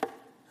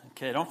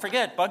Okay, don't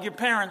forget, bug your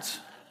parents.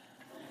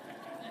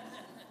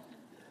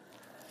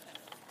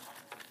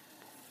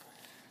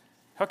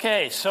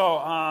 Okay,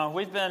 so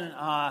we've been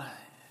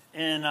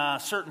in a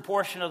certain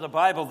portion of the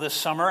Bible this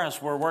summer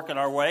as we're working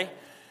our way.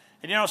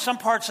 And you know, some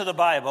parts of the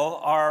Bible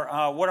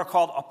are what are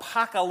called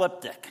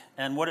apocalyptic.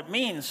 And what it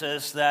means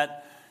is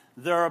that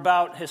they're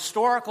about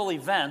historical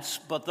events,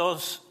 but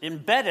those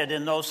embedded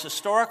in those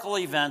historical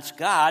events,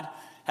 God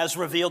has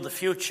revealed the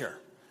future.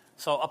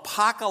 So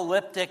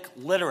apocalyptic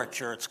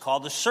literature, it's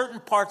called. There's certain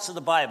parts of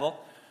the Bible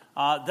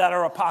that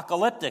are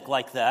apocalyptic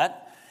like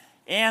that.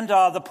 And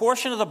the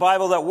portion of the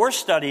Bible that we're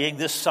studying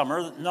this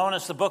summer, known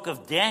as the book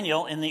of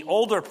Daniel in the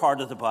older part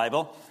of the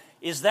Bible,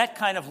 is that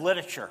kind of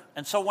literature.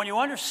 And so when you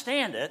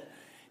understand it,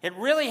 it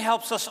really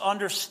helps us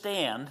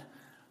understand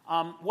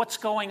what's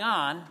going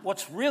on,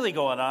 what's really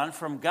going on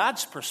from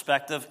God's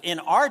perspective in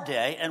our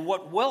day and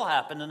what will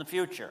happen in the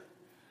future.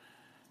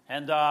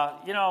 And,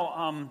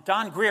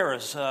 Don Greer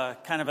is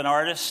kind of an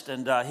artist,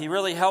 and he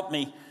really helped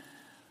me.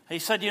 He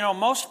said, you know,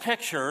 most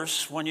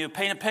pictures, when you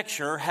paint a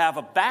picture, have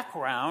a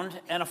background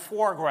and a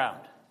foreground,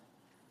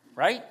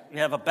 right? You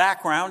have a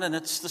background, and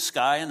it's the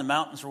sky and the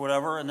mountains or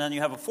whatever, and then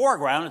you have a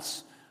foreground,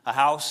 it's a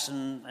house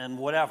and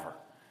whatever.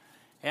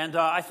 And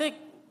I think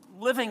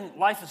living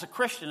life as a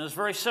Christian is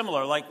very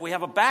similar. Like, we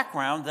have a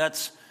background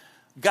that's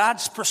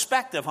God's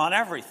perspective on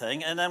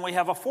everything, and then we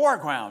have a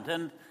foreground.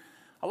 And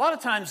a lot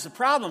of times the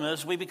problem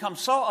is we become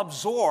so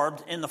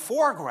absorbed in the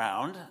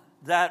foreground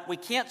that we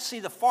can't see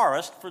the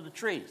forest for the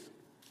trees,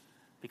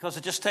 because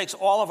it just takes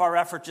all of our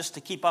effort just to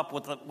keep up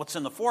with what's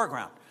in the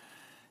foreground.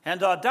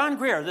 And Don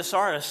Greer, this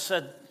artist,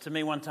 said to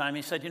me one time,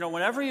 he said, you know,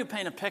 whenever you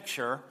paint a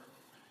picture,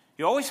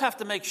 you always have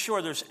to make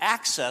sure there's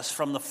access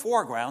from the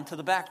foreground to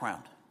the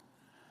background.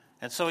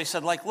 And so he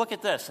said, like, look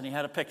at this. And he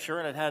had a picture,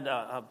 and it had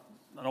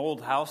an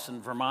old house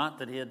in Vermont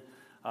that he had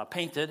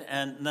painted,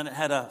 and then it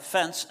had a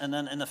fence, and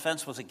then in the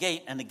fence was a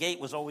gate, and the gate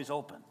was always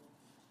open.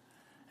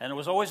 And it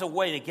was always a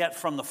way to get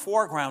from the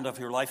foreground of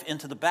your life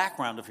into the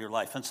background of your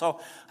life. And so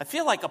I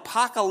feel like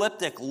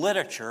apocalyptic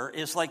literature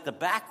is like the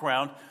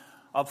background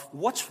of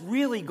what's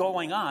really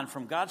going on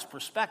from God's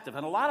perspective.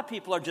 And a lot of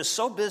people are just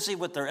so busy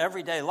with their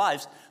everyday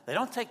lives, they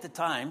don't take the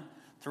time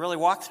to really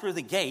walk through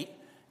the gate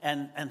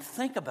and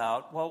think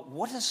about, well,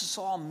 what does this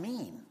all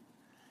mean?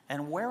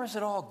 And where is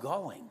it all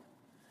going?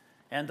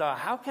 And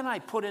how can I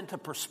put into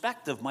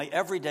perspective my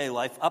everyday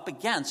life up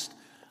against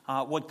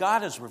what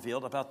God has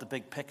revealed about the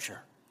big picture?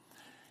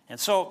 And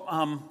so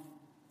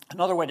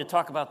another way to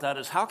talk about that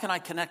is, how can I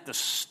connect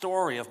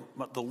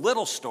the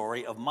little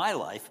story of my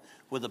life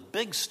with the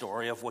big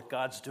story of what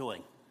God's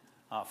doing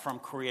from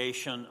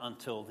creation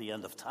until the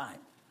end of time?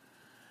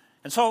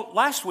 And so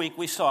last week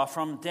we saw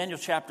from Daniel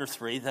chapter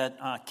 3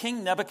 that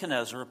King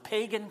Nebuchadnezzar, a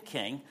pagan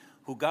king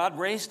who God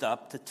raised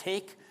up to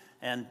take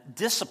and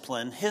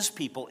discipline his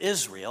people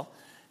Israel.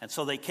 And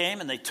so they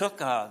came and they took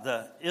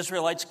the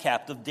Israelites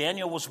captive.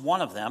 Daniel was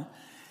one of them.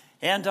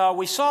 And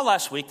we saw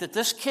last week that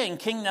this king,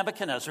 King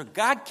Nebuchadnezzar,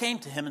 God came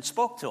to him and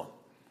spoke to him.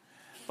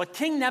 But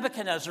King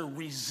Nebuchadnezzar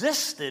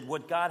resisted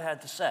what God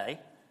had to say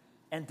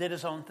and did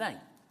his own thing.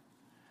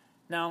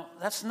 Now,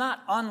 that's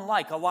not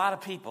unlike a lot of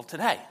people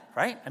today,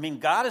 right? I mean,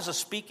 God is a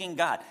speaking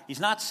God.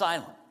 He's not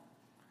silent.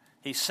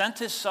 He sent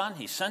his son.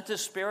 He sent his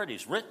spirit.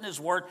 He's written his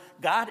word.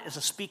 God is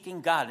a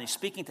speaking God, and he's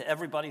speaking to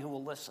everybody who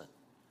will listen.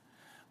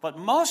 But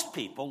most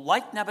people,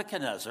 like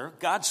Nebuchadnezzar,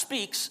 God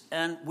speaks,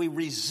 and we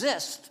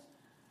resist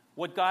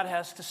what God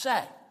has to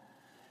say.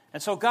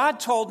 And so God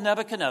told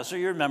Nebuchadnezzar,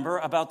 you remember,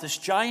 about this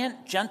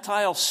giant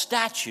Gentile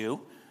statue,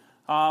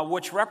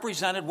 which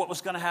represented what was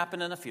going to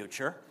happen in the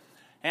future.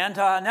 And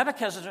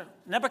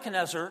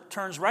Nebuchadnezzar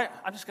turns right,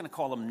 I'm just going to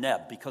call him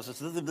Neb, because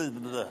it's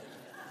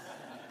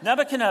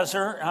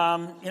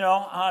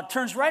Nebuchadnezzar,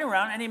 turns right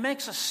around, and he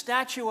makes a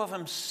statue of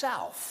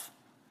himself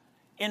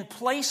in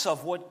place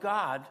of what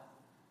God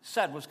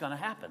said was going to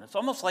happen. It's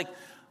almost like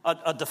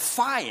a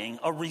defying,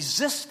 a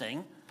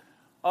resisting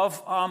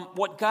of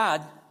what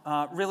God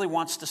really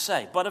wants to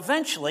say. But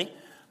eventually,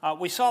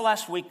 we saw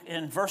last week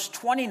in verse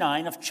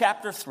 29 of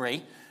chapter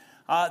 3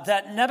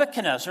 that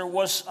Nebuchadnezzar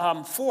was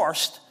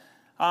forced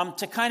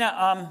to kind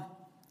of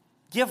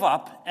give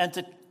up.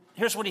 And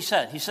here's what he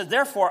said. He said,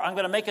 therefore, I'm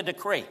going to make a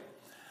decree.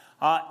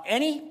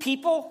 Any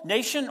people,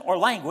 nation, or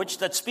language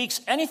that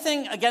speaks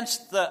anything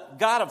against the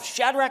God of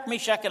Shadrach,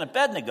 Meshach, and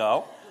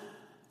Abednego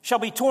shall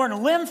be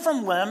torn limb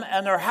from limb,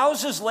 and their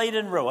houses laid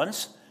in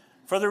ruins,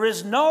 for there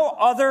is no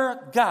other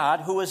God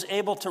who is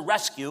able to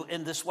rescue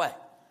in this way.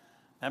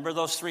 Remember,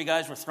 those three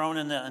guys were thrown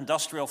in the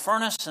industrial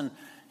furnace, and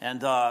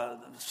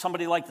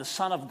somebody like the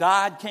Son of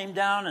God came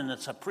down, and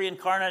it's a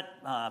pre-incarnate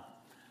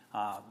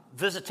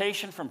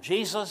visitation from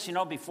Jesus,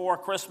 before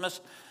Christmas.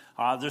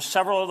 There's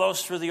several of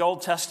those through the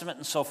Old Testament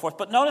and so forth.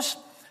 But notice,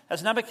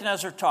 as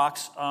Nebuchadnezzar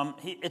talks,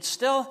 it's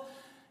still,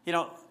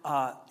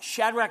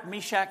 Shadrach,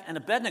 Meshach, and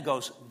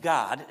Abednego's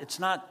God. It's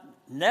not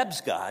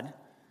Neb's God.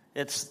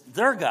 It's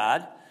their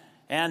God.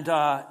 And,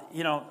 I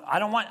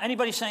don't want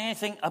anybody saying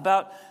anything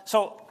about...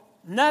 So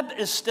Neb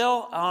is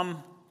still,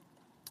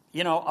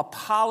 a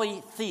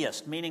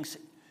polytheist, meaning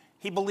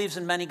he believes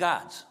in many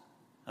gods.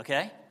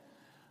 okay?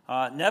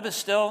 Neb is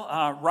still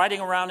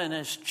riding around in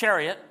his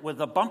chariot with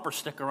a bumper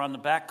sticker on the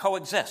back,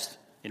 coexist.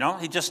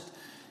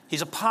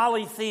 He's a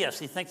polytheist.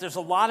 He thinks there's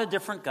a lot of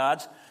different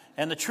gods,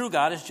 and the true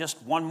God is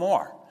just one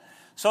more.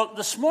 So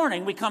this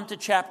morning we come to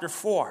chapter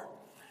 4.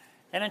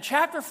 And in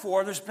chapter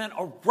 4, there's been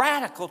a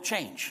radical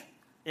change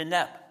in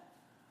Neb.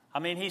 I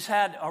mean, he's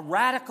had a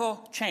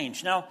radical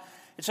change. Now,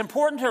 it's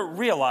important to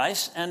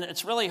realize, and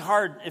it's really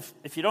hard,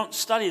 if you don't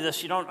study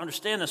this, you don't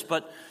understand this,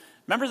 but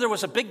remember there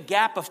was a big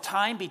gap of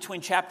time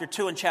between chapter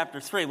 2 and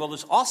chapter 3. Well,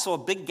 there's also a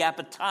big gap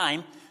of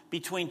time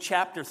between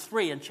chapter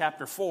 3 and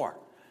chapter 4.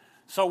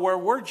 So where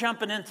we're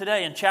jumping in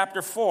today in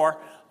chapter 4,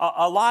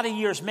 a lot of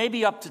years,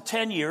 maybe up to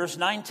 10 years,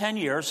 9-10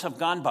 years have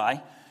gone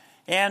by.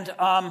 And,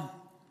 from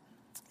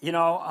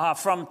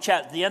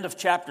the end of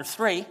chapter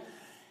 3.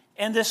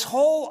 And this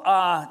whole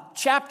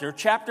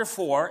chapter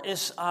 4,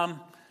 is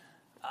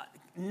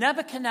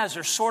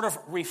Nebuchadnezzar sort of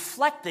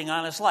reflecting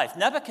on his life.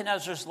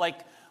 Nebuchadnezzar's like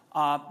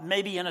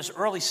maybe in his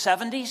early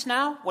 70s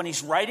now when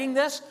he's writing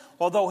this,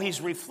 although he's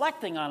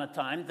reflecting on a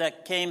time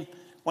that came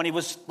when he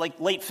was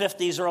like late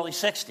 50s, early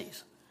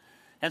 60s.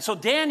 And so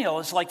Daniel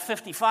is like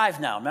 55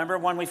 now. Remember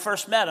when we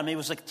first met him, he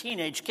was a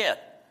teenage kid.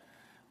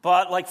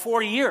 But like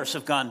 40 years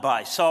have gone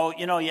by. So,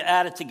 you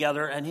add it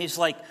together, and he's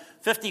like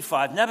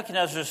 55.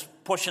 Nebuchadnezzar's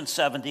pushing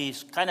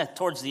 70s, kind of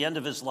towards the end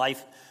of his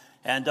life.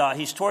 And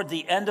he's toward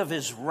the end of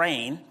his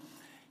reign.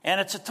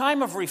 And it's a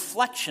time of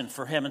reflection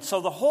for him. And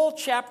so the whole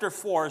chapter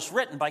 4 is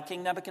written by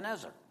King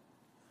Nebuchadnezzar.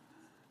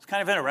 It's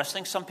kind of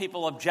interesting. Some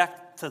people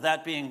object to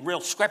that being real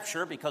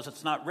scripture because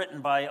it's not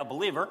written by a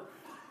believer.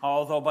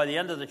 Although by the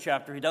end of the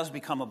chapter, he does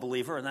become a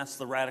believer, and that's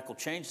the radical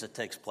change that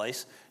takes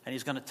place. And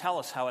he's going to tell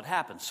us how it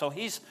happens. So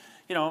he's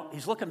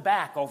looking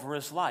back over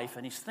his life,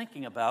 and he's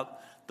thinking about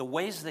the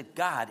ways that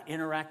God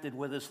interacted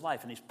with his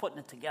life, and he's putting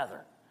it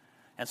together.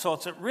 And so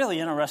it's a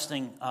really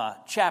interesting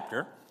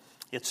chapter.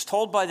 It's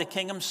told by the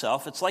king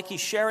himself. It's like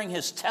he's sharing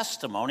his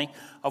testimony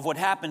of what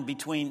happened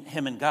between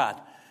him and God.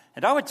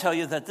 And I would tell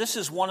you that this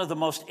is one of the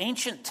most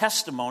ancient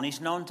testimonies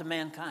known to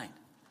mankind.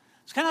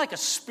 It's kind of like a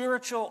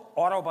spiritual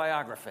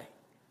autobiography.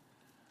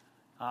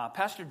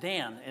 Pastor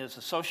Dan is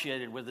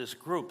associated with this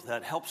group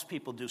that helps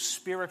people do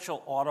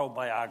spiritual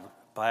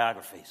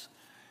autobiographies.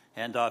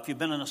 And if you've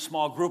been in a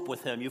small group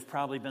with him, you've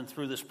probably been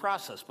through this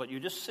process. But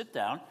you just sit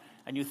down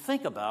and you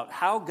think about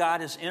how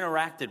God has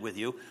interacted with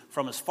you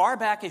from as far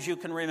back as you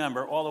can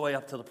remember all the way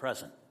up to the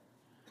present.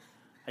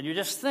 And you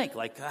just think,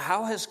 like,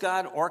 how has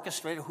God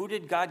orchestrated? Who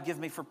did God give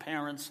me for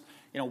parents?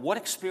 What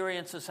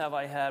experiences have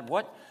I had?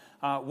 What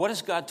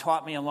has God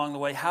taught me along the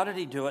way? How did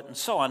he do it? And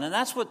so on. And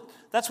that's what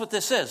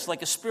this is,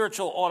 like a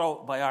spiritual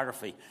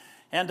autobiography.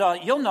 And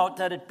you'll note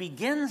that it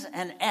begins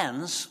and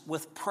ends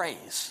with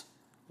praise,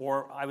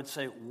 or I would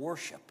say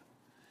worship.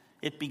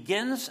 It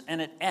begins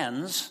and it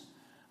ends,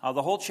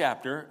 the whole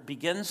chapter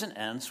begins and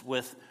ends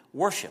with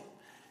worship.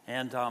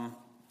 And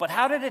but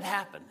how did it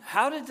happen?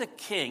 How did the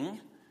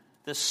king,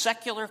 the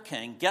secular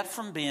king, get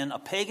from being a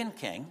pagan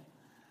king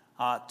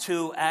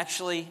to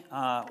actually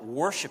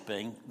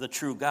worshiping the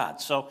true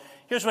God? So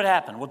here's what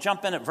happened. We'll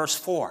jump in at verse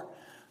 4.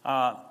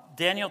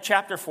 Daniel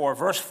chapter 4,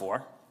 verse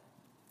 4.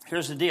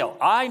 Here's the deal.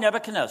 I,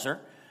 Nebuchadnezzar,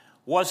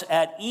 was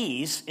at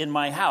ease in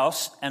my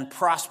house and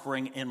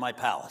prospering in my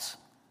palace.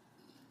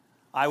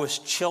 I was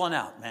chilling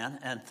out, man,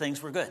 and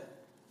things were good.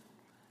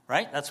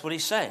 Right? That's what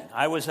he's saying.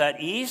 I was at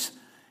ease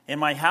in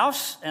my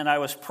house and I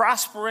was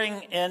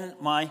prospering in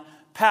my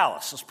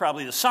palace. It's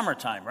probably the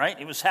summertime, right?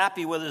 He was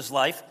happy with his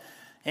life.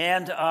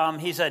 And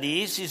he's at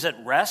ease, he's at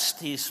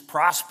rest, he's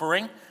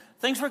prospering.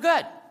 Things were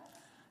good.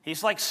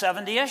 He's like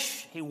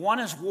 70-ish. He won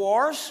his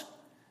wars.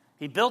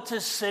 He built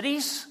his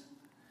cities.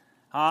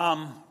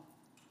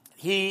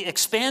 He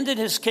expanded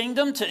his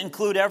kingdom to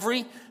include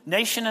every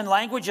nation and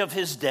language of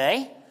his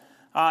day.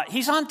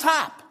 He's on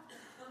top.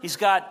 He's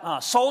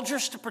got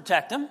soldiers to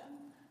protect him.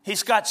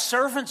 He's got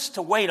servants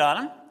to wait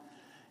on him.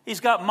 He's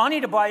got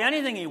money to buy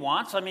anything he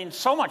wants. I mean,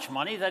 so much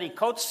money that he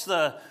coats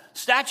the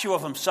statue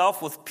of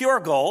himself with pure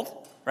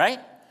gold, right?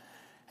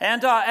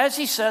 And as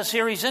he says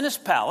here, he's in his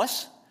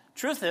palace.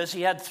 Truth is,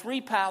 he had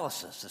 3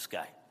 palaces, this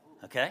guy,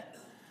 okay?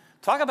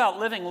 Talk about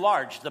living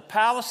large. The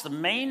palace, the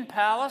main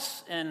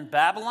palace in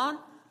Babylon,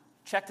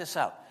 check this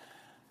out.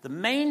 The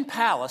main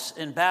palace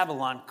in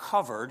Babylon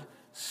covered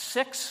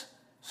 6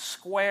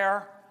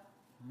 square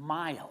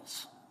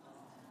miles.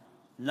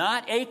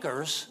 Not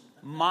acres,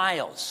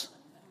 miles,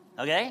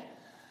 okay?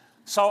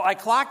 So I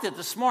clocked it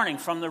this morning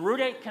from the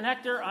Route 8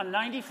 connector on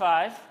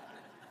 95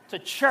 to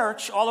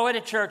church, all the way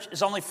to church,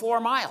 is only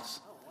 4 miles.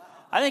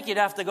 I think you'd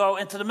have to go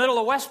into the middle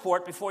of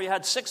Westport before you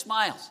had 6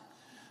 miles.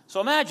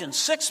 So imagine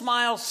 6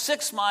 miles,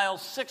 6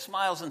 miles, 6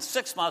 miles, and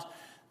 6 miles.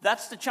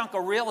 That's the chunk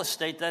of real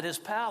estate that his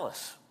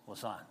palace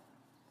was on.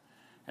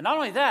 And not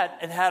only that,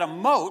 it had a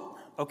moat,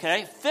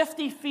 okay,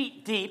 50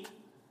 feet deep,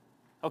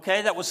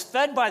 okay, that was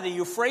fed by the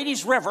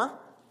Euphrates River,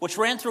 which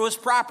ran through his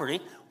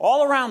property,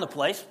 all around the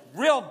place,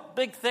 real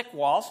big, thick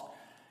walls.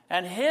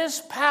 And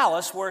his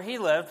palace, where he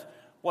lived,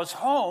 was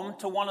home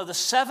to one of the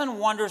 7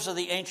 wonders of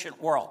the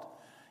ancient world.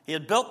 He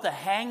had built the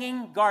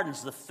Hanging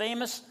Gardens, the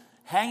famous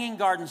Hanging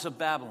Gardens of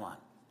Babylon.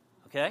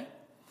 Okay?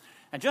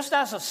 And just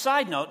as a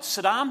side note,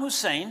 Saddam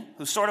Hussein,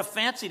 who sort of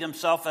fancied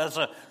himself as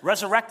a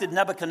resurrected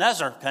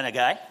Nebuchadnezzar kind of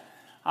guy,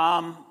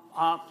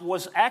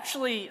 was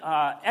actually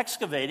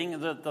excavating.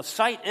 The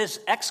site is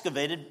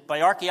excavated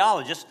by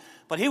archaeologists,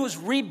 but he was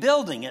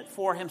rebuilding it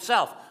for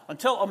himself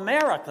until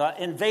America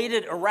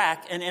invaded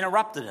Iraq and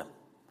interrupted him.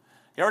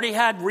 He already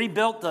had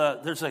rebuilt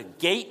there's a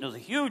gate, there's a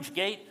huge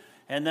gate,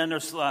 and then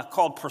there's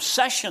called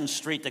Procession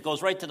Street that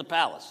goes right to the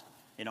palace,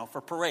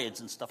 for parades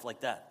and stuff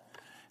like that.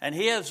 And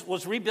he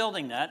was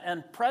rebuilding that,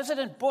 and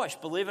President Bush,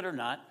 believe it or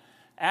not,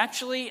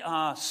 actually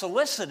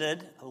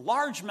solicited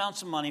large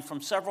amounts of money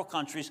from several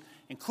countries,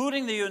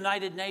 including the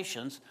United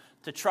Nations,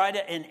 to try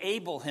to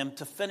enable him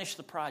to finish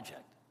the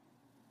project.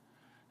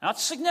 Now,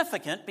 it's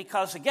significant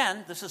because,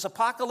 again, this is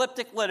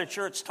apocalyptic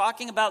literature. It's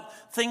talking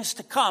about things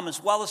to come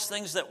as well as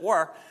things that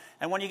were.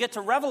 And when you get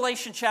to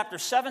Revelation chapter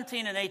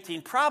 17 and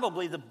 18,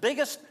 probably the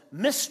biggest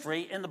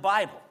mystery in the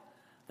Bible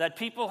that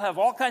people have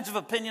all kinds of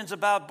opinions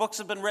about, books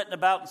have been written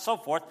about, and so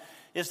forth,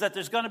 is that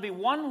there's going to be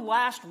one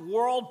last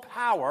world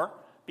power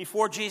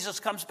before Jesus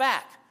comes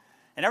back.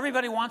 And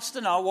everybody wants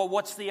to know, well,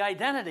 what's the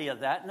identity of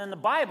that? And in the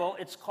Bible,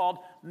 it's called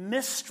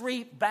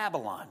Mystery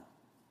Babylon.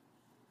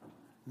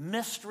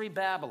 Mystery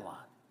Babylon.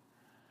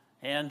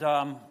 And,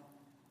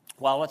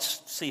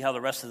 let's see how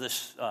the rest of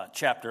this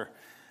chapter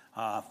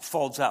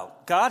folds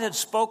out. God had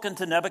spoken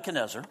to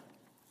Nebuchadnezzar,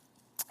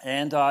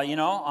 and,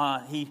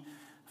 he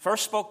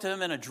first spoke to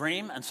him in a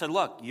dream and said,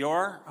 look, these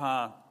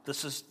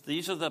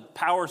are the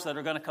powers that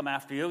are going to come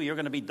after you. You're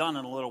going to be done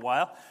in a little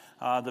while.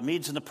 The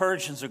Medes and the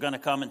Persians are going to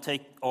come and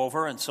take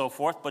over and so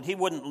forth. But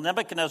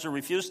Nebuchadnezzar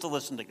refused to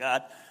listen to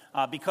God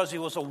because he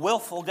was a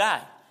willful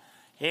guy.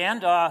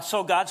 And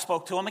so God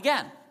spoke to him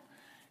again.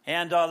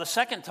 And the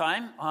second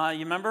time,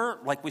 you remember,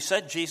 like we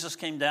said, Jesus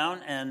came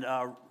down and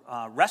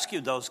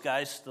rescued those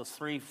guys, the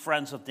three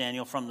friends of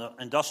Daniel, from the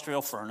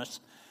industrial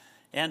furnace.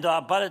 And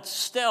but it's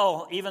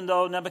still, even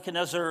though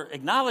Nebuchadnezzar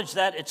acknowledged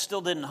that, it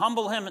still didn't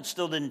humble him. It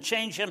still didn't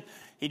change him.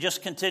 He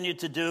just continued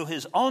to do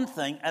his own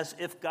thing as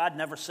if God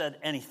never said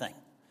anything.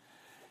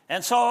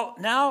 And so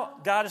now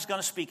God is going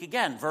to speak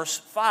again. Verse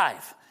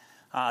 5.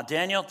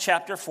 Daniel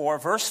chapter 4,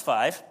 verse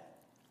 5.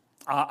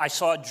 I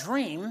saw a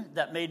dream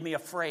that made me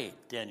afraid,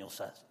 Daniel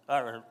says,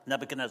 or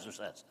Nebuchadnezzar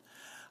says.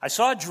 I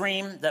saw a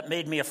dream that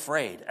made me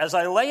afraid. As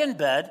I lay in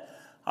bed,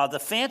 the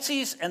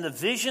fancies and the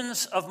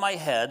visions of my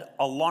head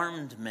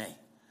alarmed me.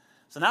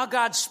 So now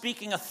God's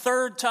speaking a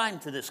third time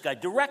to this guy,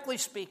 directly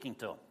speaking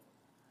to him.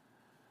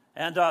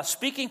 And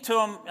speaking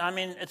to him,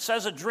 it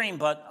says a dream,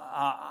 but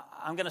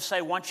I'm going to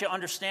say once you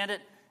understand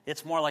it,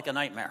 it's more like a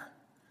nightmare.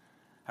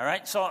 All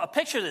right? So a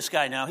picture of this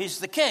guy now. He's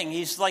the king.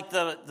 He's like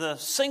the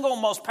single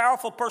most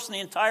powerful person in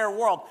the entire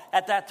world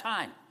at that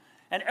time.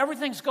 And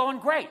everything's going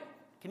great.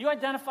 Can you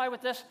identify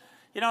with this?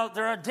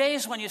 There are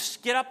days when you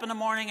get up in the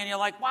morning and you're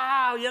like,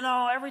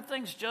 wow,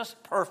 everything's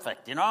just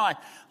perfect. I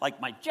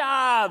like my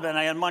job, and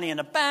I have money in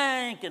the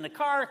bank, and the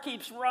car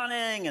keeps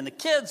running, and the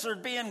kids are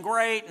being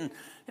great, and,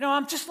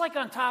 I'm just like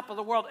on top of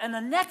the world. And the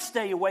next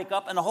day you wake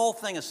up and the whole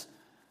thing is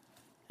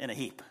in a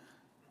heap.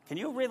 Can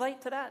you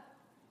relate to that?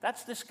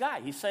 That's this guy.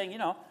 He's saying,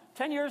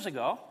 10 years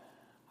ago,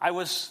 I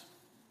was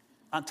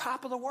on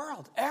top of the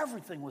world.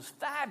 Everything was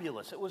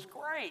fabulous. It was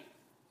great,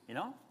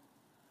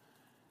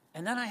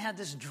 And then I had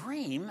this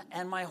dream,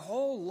 and my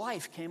whole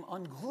life came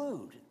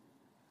unglued.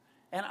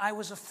 And I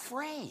was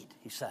afraid,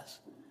 he says.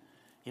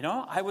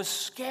 I was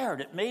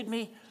scared. It made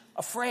me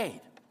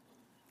afraid.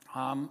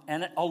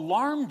 And it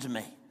alarmed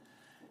me,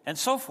 and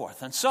so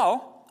forth. And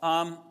so,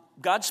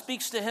 God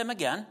speaks to him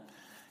again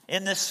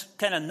in this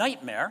kind of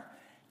nightmare.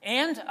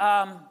 And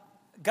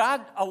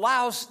God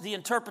allows the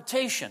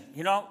interpretation.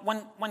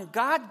 When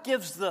God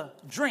gives the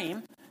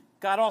dream,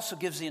 God also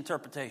gives the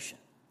interpretation.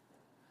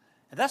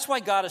 And that's why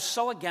God is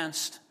so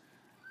against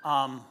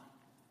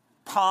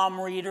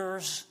palm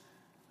readers,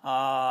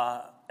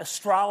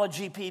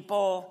 astrology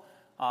people,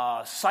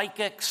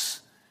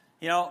 psychics.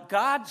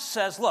 God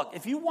says, look,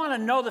 if you want to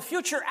know the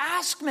future,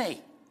 ask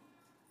me.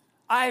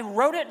 I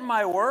wrote it in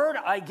my word.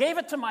 I gave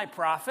it to my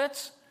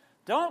prophets.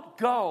 Don't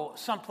go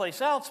someplace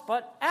else,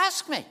 but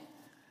ask me.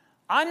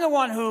 I'm the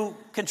one who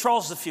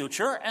controls the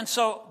future, and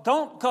so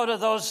don't go to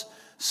those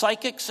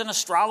psychics and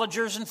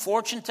astrologers and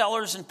fortune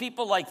tellers and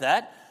people like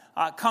that.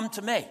 Come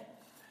to me.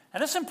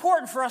 And it's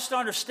important for us to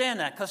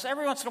understand that, because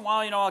every once in a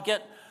while, I'll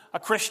get a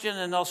Christian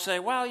and they'll say,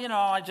 well,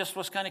 I just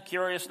was kind of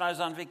curious and I was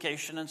on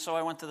vacation, and so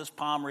I went to this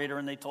palm reader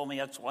and they told me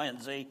X, Y,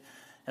 and Z,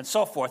 and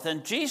so forth.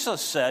 And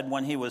Jesus said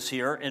when he was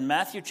here in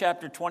Matthew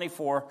chapter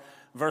 24,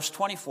 verse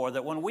 24,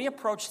 that when we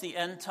approach the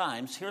end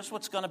times, here's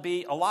what's going to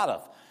be a lot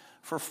of.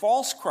 For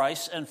false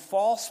Christs and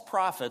false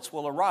prophets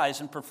will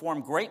arise and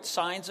perform great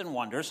signs and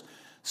wonders,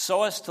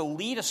 so as to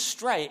lead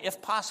astray,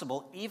 if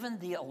possible, even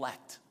the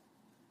elect.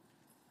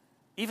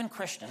 Even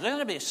Christians. There's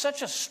going to be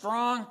such a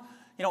strong,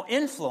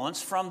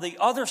 influence from the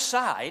other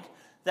side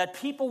that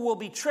people will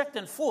be tricked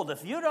and fooled.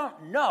 If you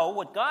don't know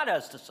what God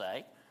has to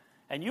say,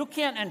 and you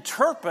can't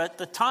interpret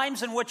the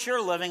times in which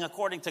you're living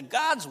according to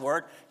God's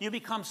word, you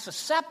become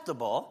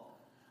susceptible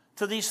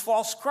to these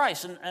false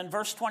Christs. And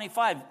verse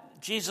 25,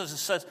 Jesus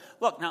says,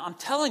 look, now I'm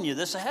telling you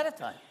this ahead of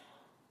time.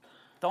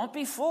 Don't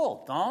be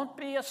fooled. Don't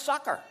be a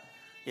sucker.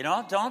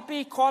 Don't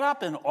be caught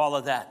up in all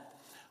of that.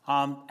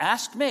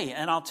 Ask me,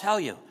 and I'll tell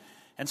you.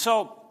 And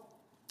so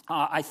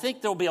I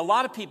think there will be a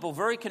lot of people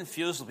very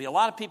confused. There will be a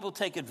lot of people who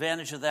take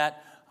advantage of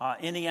that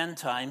in the end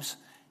times.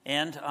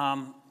 And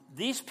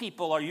these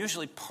people are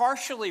usually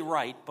partially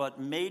right,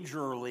 but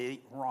majorly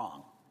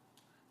wrong.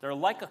 They're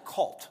like a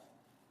cult.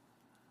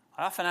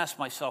 I often ask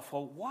myself,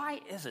 well,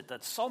 why is it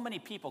that so many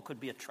people could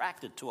be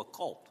attracted to a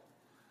cult?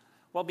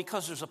 Well,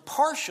 because there's a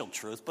partial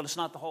truth, but it's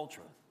not the whole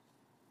truth.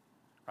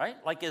 Right?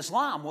 Like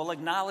Islam will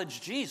acknowledge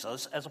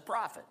Jesus as a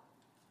prophet,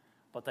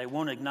 but they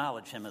won't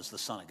acknowledge him as the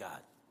Son of God.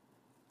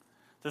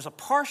 There's a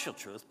partial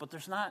truth, but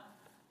there's not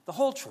the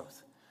whole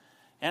truth.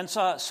 And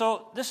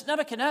so this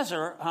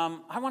Nebuchadnezzar,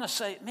 I want to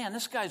say, man,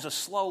 this guy's a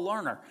slow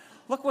learner.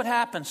 Look what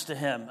happens to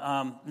him.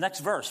 Next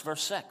verse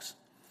 6.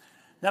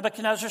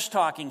 Nebuchadnezzar's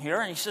talking here,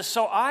 and he says,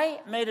 so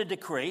I made a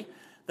decree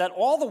that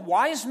all the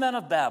wise men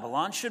of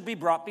Babylon should be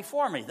brought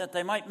before me, that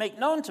they might make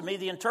known to me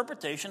the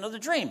interpretation of the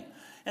dream.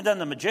 And then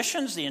the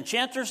magicians, the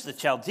enchanters, the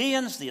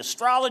Chaldeans, the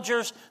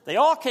astrologers, they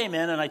all came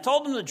in, and I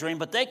told them the dream,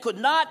 but they could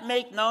not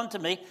make known to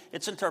me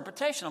its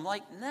interpretation. I'm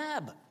like,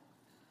 Neb,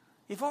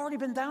 you've already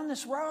been down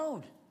this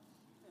road.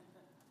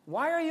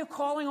 Why are you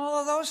calling all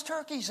of those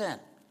turkeys in?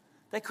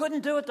 They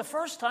couldn't do it the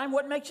first time.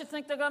 What makes you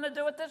think they're going to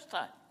do it this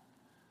time?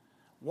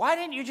 Why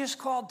didn't you just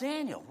call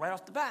Daniel right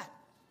off the bat?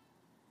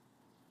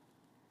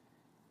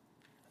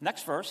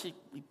 Next verse,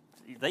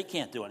 they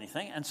can't do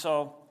anything. And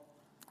so,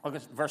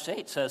 verse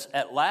 8 says,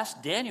 at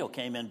last Daniel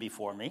came in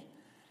before me,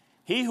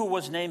 he who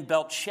was named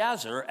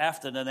Belteshazzar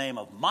after the name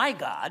of my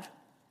God,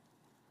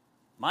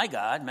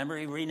 remember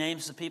he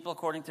renames the people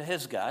according to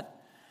his God,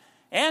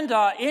 and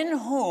in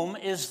whom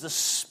is the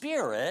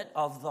spirit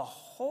of the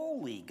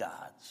holy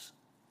gods.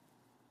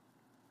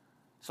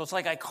 So it's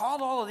like I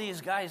called all of these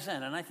guys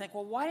in, and I think,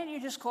 well, why didn't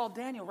you just call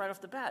Daniel right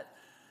off the bat?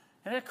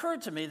 And it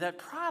occurred to me that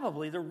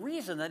probably the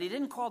reason that he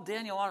didn't call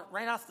Daniel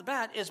right off the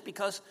bat is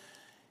because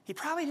he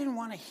probably didn't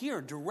want to hear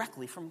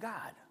directly from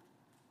God.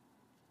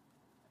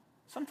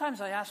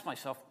 Sometimes I ask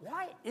myself,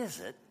 why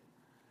is it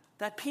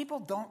that people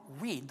don't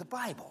read the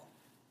Bible?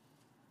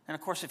 And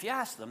of course, if you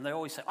ask them, they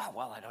always say, oh,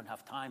 well, I don't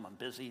have time, I'm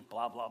busy,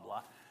 blah, blah,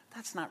 blah.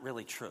 That's not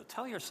really true.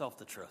 Tell yourself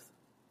the truth.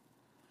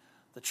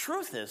 The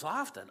truth is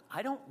often,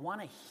 I don't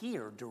want to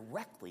hear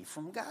directly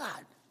from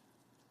God.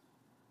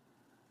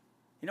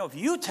 If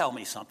you tell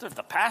me something, if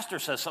the pastor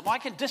says something, I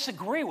can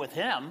disagree with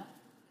him.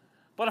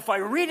 But if I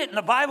read it in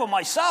the Bible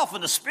myself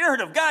and the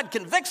Spirit of God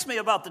convicts me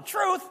about the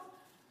truth,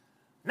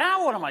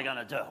 now what am I going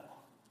to do?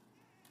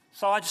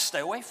 So I just stay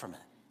away from it.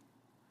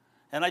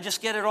 And I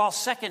just get it all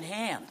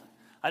secondhand.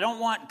 I don't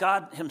want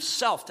God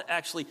himself to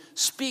actually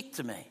speak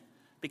to me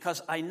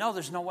because I know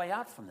there's no way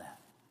out from that.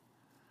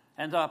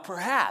 And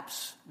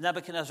perhaps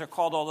Nebuchadnezzar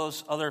called all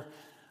those other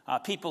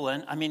people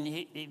in. I mean,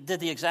 he did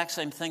the exact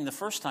same thing the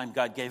first time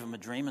God gave him a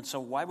dream, and so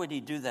why would he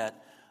do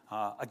that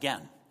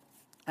again?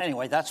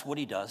 Anyway, that's what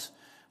he does.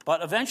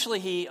 But eventually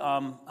he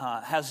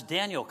has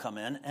Daniel come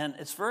in, and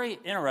it's very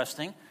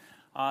interesting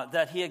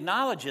that he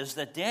acknowledges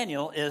that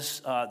Daniel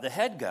is the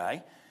head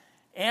guy.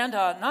 And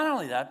not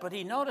only that, but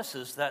he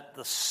notices that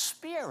the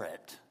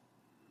Spirit,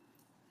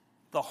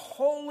 the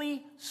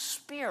Holy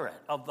Spirit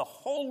of the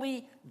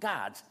holy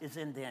gods is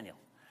in Daniel.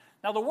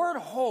 Now, the word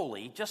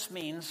holy just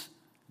means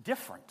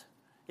different.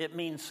 It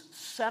means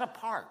set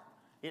apart.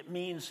 It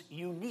means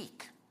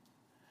unique.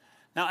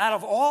 Now, out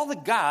of all the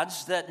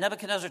gods that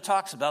Nebuchadnezzar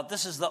talks about,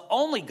 this is the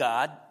only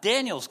God,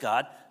 Daniel's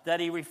God, that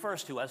he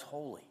refers to as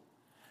holy.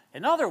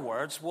 In other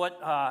words, what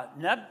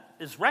Neb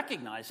is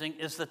recognizing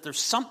is that there's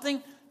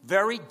something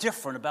very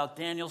different about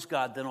Daniel's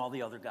God than all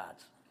the other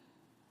gods.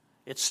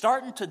 It's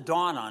starting to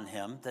dawn on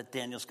him that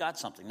Daniel's got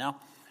something. Now,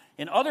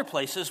 in other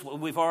places,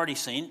 we've already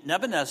seen,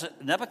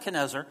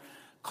 Nebuchadnezzar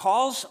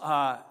calls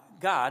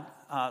God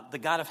the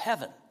God of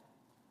heaven.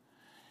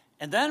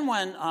 And then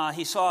when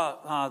he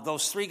saw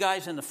those three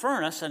guys in the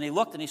furnace, and he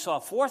looked and he saw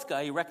a fourth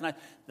guy, he recognized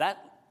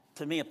that,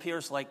 to me,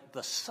 appears like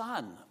the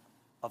son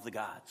of the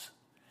gods.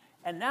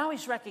 And now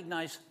he's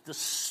recognized the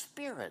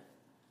Spirit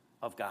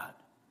of God.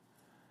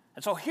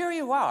 And so here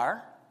you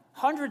are,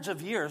 hundreds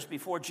of years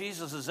before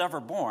Jesus is ever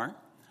born.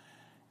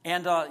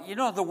 And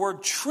the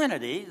word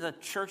Trinity, the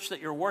church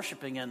that you're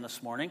worshiping in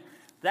this morning,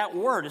 that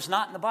word is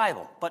not in the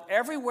Bible. But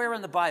everywhere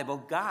in the Bible,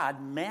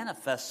 God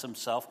manifests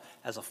himself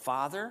as a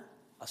Father,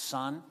 a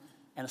Son,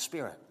 and a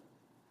Spirit.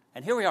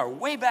 And here we are,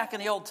 way back in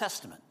the Old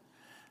Testament.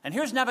 And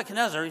here's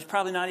Nebuchadnezzar. He's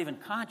probably not even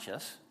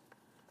conscious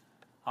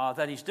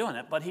that he's doing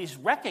it, but he's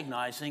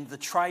recognizing the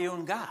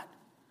triune God.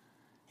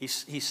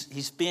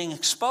 He's being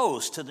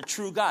exposed to the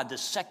true God, the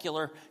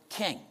secular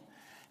king.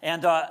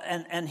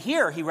 And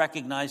here he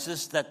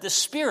recognizes that this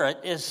Spirit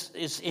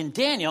is in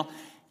Daniel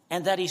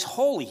and that he's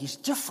holy, he's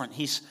different,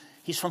 he's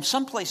from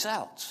someplace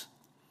else.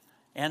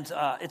 And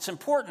it's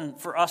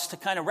important for us to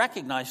kind of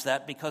recognize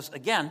that because,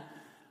 again,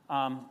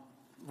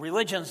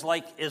 religions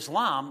like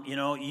Islam,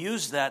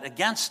 use that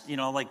against,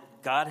 like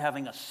God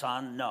having a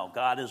son. No,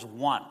 God is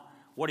one.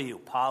 What are you,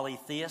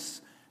 polytheists?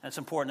 And it's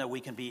important that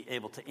we can be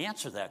able to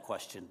answer that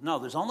question. No,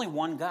 there's only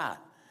one God.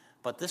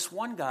 But this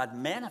one God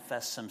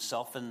manifests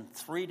himself in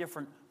three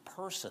different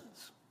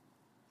persons.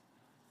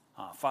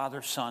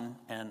 Father, Son,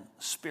 and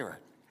Spirit.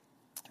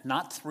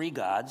 Not three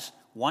gods,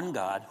 one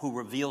God who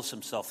reveals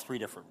himself three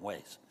different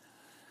ways.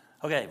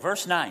 Okay,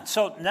 verse 9.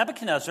 So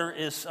Nebuchadnezzar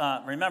is,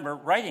 remember,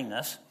 writing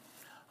this.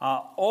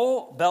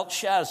 O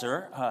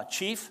Belshazzar,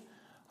 chief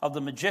of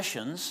the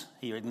magicians,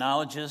 he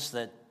acknowledges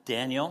that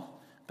Daniel,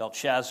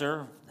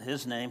 Belshazzar,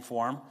 his name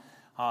for him,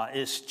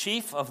 is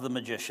chief of the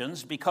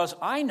magicians, because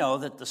I know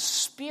that the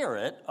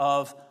spirit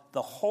of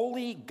the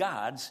holy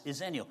gods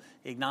is in you.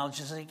 He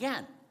acknowledges it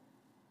again.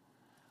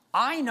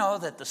 I know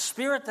that the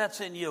spirit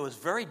that's in you is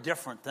very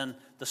different than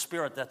the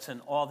spirit that's in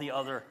all the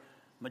other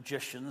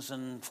magicians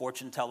and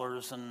fortune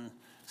tellers and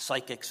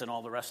psychics and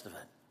all the rest of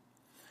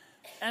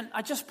it. And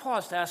I just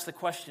paused to ask the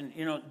question,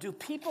 do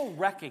people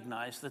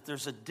recognize that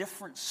there's a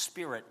different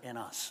spirit in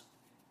us?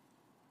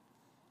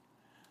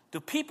 Do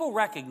people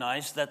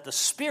recognize that the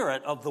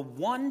spirit of the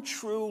one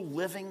true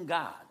living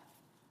God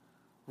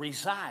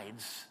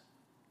resides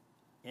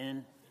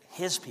in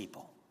his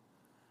people?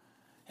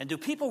 And do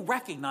people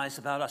recognize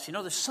about us,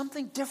 there's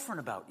something different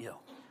about you.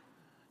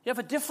 You have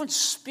a different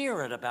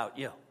spirit about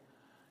you.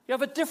 You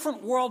have a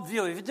different worldview.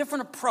 You have a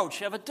different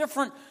approach. You have a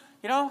different,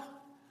 and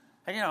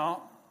a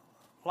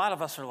lot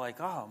of us are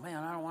like, oh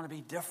man, I don't want to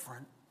be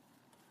different.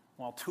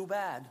 Well, too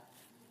bad.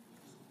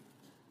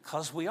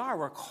 Because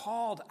we're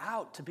called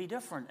out to be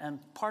different. And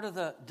part of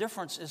the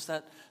difference is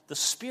that the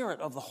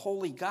spirit of the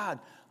holy God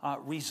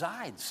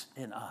resides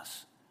in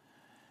us.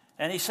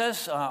 And he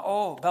says,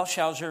 O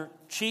Belshazzar,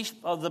 chief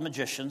of the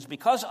magicians,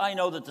 because I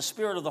know that the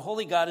spirit of the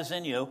holy God is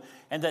in you,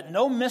 and that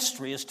no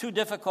mystery is too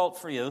difficult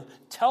for you,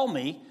 tell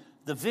me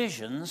the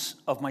visions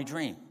of my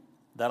dream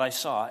that I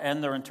saw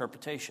and their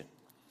interpretation.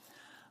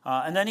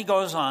 And then he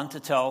goes on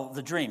to tell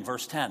the dream,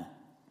 verse 10.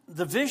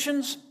 The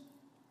visions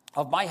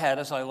of my head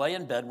as I lay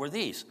in bed were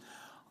these.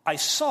 I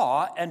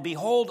saw, and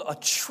behold, a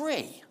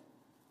tree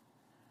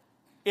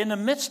in the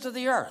midst of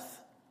the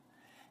earth,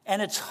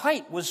 and its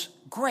height was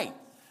great.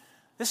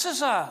 This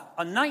is a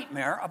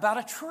nightmare about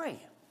a tree.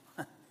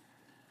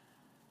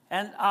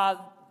 And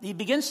he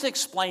begins to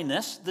explain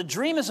this. The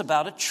dream is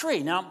about a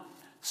tree. Now,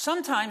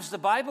 sometimes the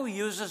Bible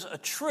uses a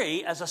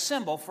tree as a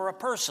symbol for a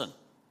person.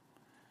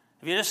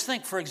 If you just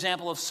think, for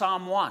example, of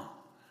Psalm 1,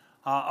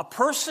 a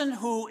person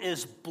who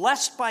is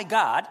blessed by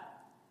God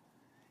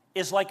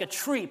is like a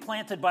tree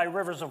planted by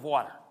rivers of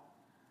water.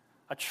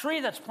 A tree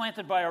that's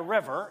planted by a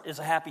river is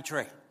a happy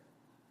tree,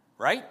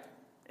 right?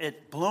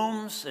 It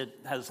blooms, it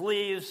has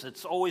leaves,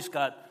 it's always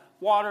got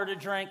water to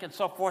drink and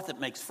so forth, it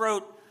makes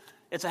fruit.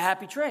 It's a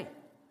happy tree.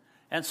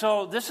 And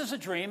so this is a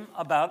dream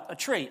about a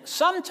tree.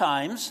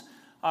 Sometimes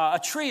a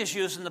tree is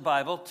used in the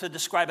Bible to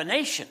describe a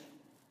nation.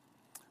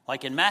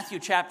 Like in Matthew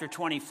chapter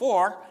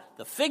 24,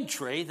 the fig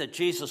tree that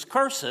Jesus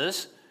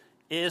curses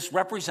is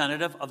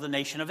representative of the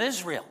nation of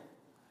Israel.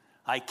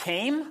 I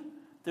came,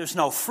 there's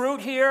no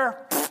fruit here,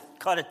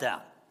 cut it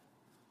down.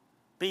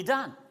 Be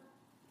done,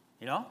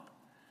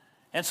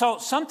 And so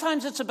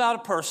sometimes it's about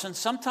a person,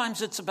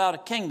 sometimes it's about a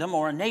kingdom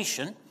or a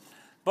nation,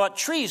 but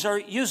trees are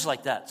used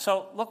like that.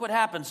 So look what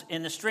happens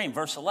in this dream,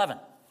 verse 11.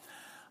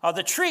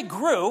 The tree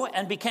grew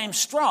and became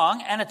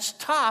strong, and its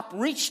top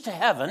reached to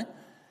heaven,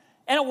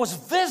 and it was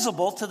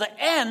visible to the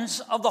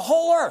ends of the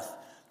whole earth,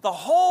 the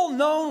whole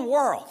known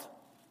world.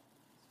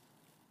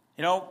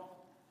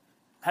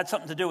 Had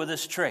something to do with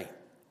this tree.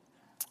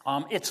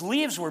 Its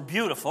leaves were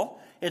beautiful,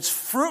 its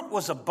fruit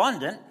was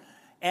abundant,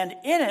 and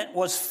in it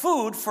was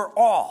food for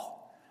all.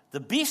 The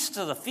beasts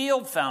of the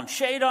field found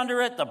shade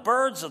under it, the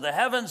birds of the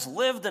heavens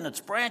lived in its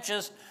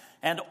branches,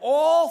 and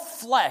all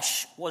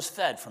flesh was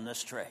fed from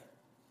this tree.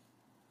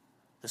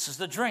 This is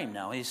the dream.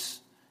 Now he's,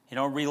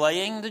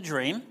 relaying the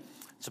dream.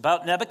 It's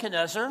about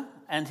Nebuchadnezzar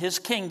and his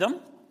kingdom.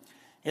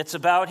 It's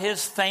about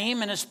his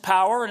fame and his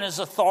power and his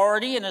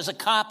authority and his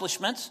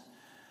accomplishments.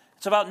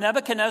 It's about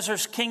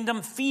Nebuchadnezzar's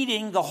kingdom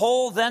feeding the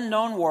whole then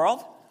known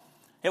world.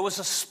 It was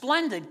a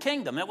splendid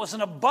kingdom. It was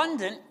an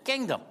abundant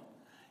kingdom.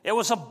 It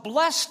was a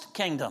blessed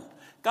kingdom.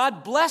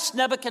 God blessed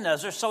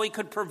Nebuchadnezzar so he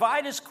could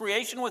provide his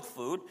creation with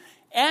food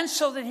and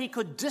so that he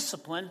could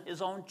discipline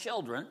his own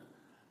children,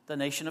 the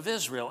nation of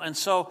Israel. And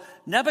so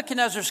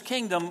Nebuchadnezzar's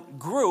kingdom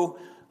grew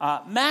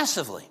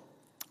massively.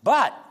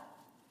 But,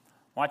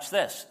 watch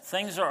this,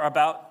 things are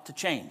about to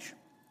change.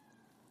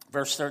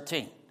 Verse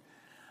 13.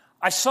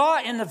 I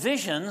saw in the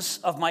visions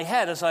of my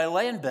head as I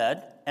lay in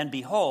bed, and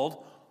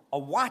behold, a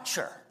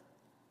watcher.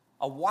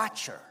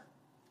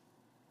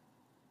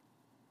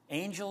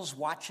 Angels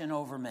watching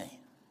over me.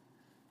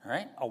 All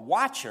right? A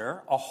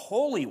watcher, a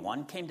holy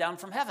one, came down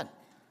from heaven.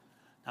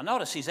 Now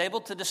notice, he's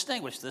able to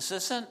distinguish. This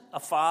isn't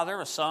a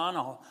father, a son,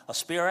 a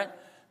spirit.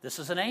 This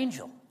is an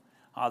angel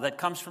that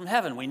comes from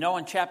heaven. We know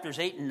in chapters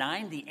 8 and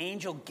 9, the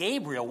angel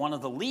Gabriel, one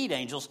of the lead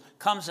angels,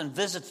 comes and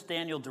visits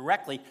Daniel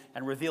directly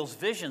and reveals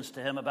visions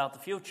to him about the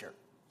future.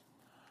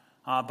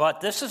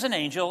 But this is an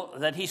angel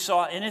that he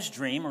saw in his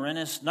dream or in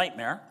his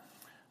nightmare.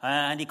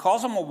 And he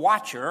calls him a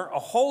watcher. A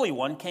holy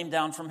one came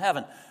down from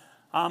heaven.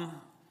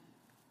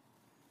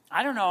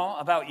 I don't know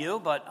about you,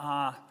 but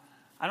I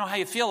don't know how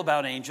you feel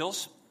about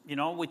angels. You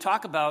know, we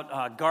talk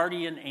about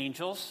guardian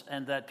angels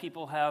and that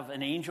people have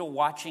an angel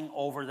watching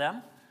over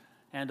them.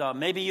 And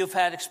maybe you've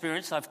had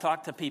experience. I've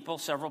talked to people,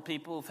 several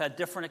people who've had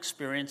different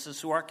experiences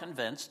who are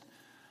convinced,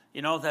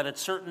 you know, that at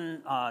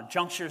certain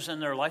junctures in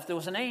their life, there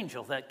was an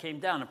angel that came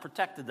down and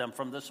protected them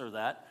from this or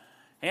that.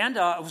 And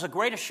it was a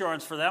great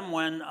assurance for them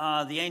when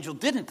the angel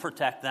didn't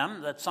protect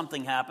them, that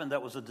something happened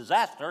that was a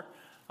disaster.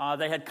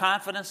 They had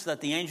confidence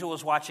that the angel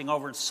was watching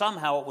over, and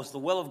somehow it was the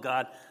will of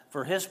God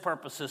for his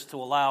purposes to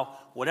allow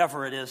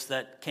whatever it is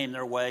that came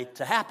their way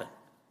to happen.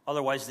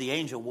 Otherwise, the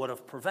angel would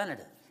have prevented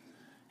it.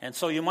 And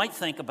so you might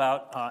think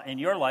about, in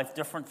your life,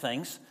 different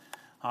things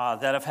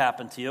that have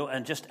happened to you,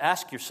 and just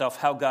ask yourself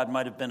how God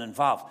might have been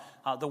involved.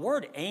 The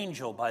word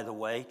angel, by the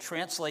way,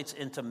 translates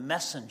into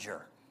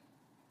messenger.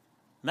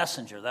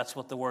 Messenger, that's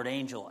what the word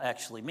angel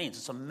actually means.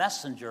 It's a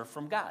messenger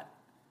from God.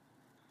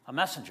 A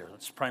messenger.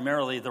 That's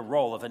primarily the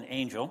role of an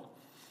angel.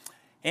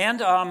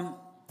 And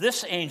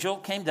this angel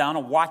came down, a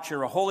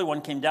watcher, a holy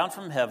one came down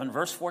from heaven,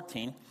 verse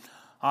 14.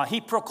 He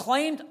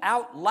proclaimed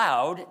out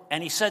loud,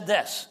 and he said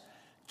this,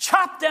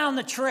 "Chop down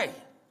the tree."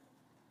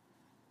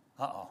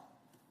 Uh-oh.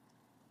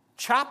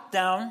 Chop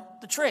down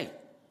the tree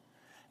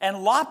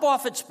and lop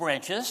off its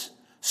branches,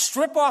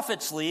 strip off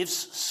its leaves,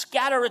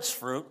 scatter its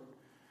fruit.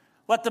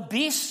 Let the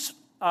beasts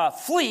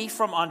flee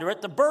from under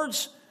it, the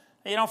birds,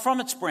 from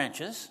its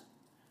branches,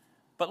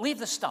 but leave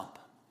the stump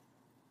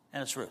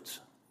and its roots.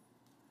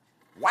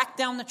 Whack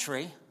down the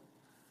tree.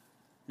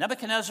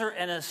 Nebuchadnezzar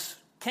and his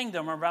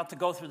kingdom are about to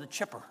go through the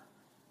chipper.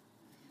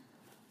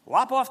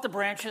 Lop off the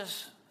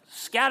branches,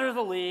 scatter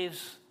the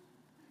leaves,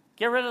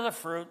 get rid of the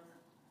fruit.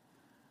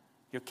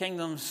 Your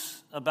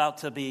kingdom's about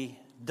to be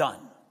done.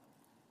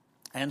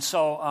 And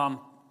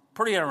so,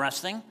 pretty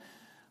interesting.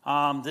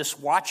 This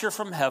watcher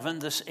from heaven,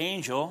 this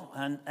angel,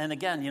 and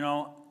again,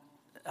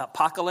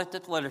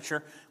 apocalyptic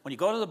literature, when you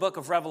go to the book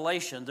of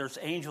Revelation, there's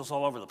angels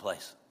all over the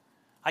place.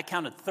 I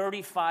counted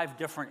 35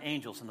 different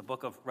angels in the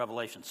book of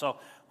Revelation. So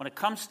when it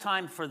comes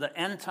time for the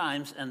end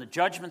times and the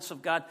judgments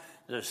of God,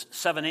 there's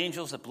 7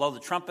 angels that blow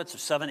the trumpets,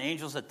 there's 7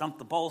 angels that dump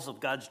the bowls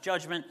of God's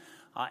judgment.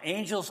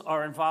 Angels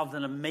are involved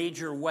in a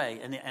major way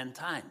in the end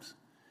times.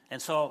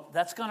 And so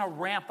that's going to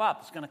ramp up.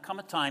 It's going to come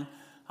a time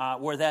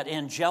where that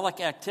angelic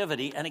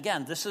activity, and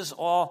again, this is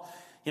all,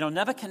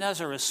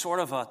 Nebuchadnezzar is sort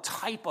of a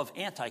type of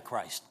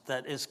Antichrist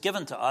that is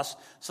given to us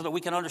so that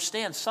we can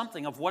understand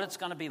something of what it's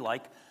going to be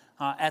like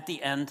at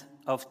the end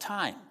of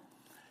time.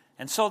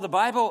 And so the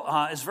Bible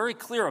is very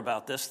clear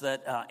about this,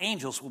 that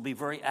angels will be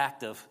very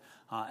active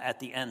at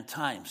the end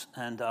times.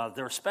 And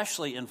they're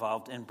especially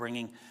involved in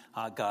bringing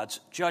God's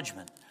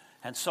judgment.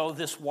 And so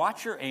this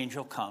watcher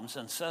angel comes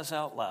and says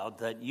out loud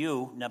that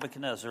you,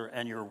 Nebuchadnezzar,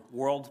 and your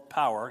world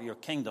power, your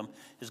kingdom,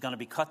 is going to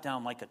be cut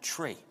down like a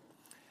tree.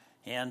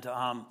 And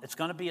it's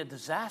going to be a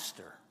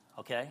disaster,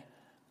 okay?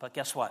 But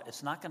guess what?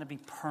 It's not going to be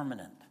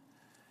permanent.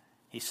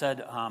 He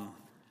said,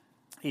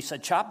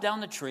 chop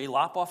down the tree,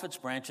 lop off its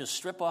branches,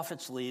 strip off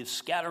its leaves,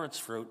 scatter its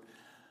fruit.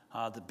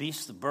 The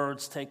beasts, the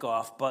birds take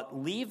off, but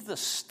leave the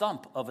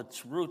stump of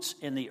its roots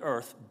in the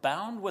earth,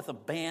 bound with a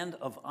band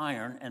of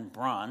iron and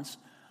bronze,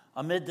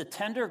 amid the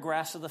tender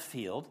grass of the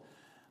field.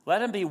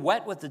 Let him be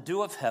wet with the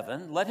dew of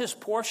heaven. Let his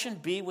portion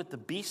be with the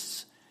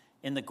beasts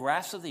in the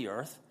grass of the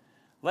earth.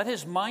 Let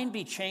his mind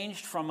be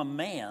changed from a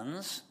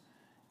man's,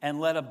 and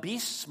let a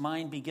beast's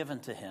mind be given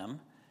to him,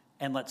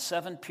 and let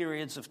 7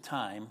 periods of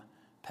time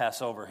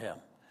pass over him.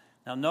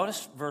 Now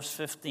notice verse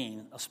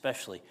 15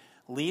 especially.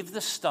 Leave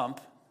the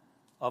stump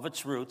of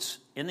its roots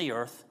in the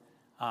earth,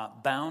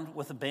 bound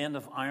with a band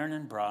of iron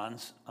and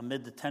bronze,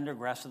 amid the tender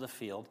grass of the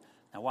field.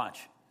 Now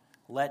watch.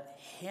 Let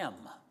him.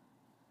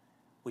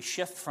 We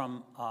shift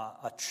from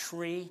a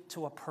tree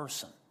to a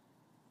person.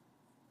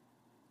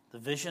 The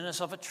vision is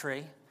of a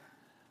tree,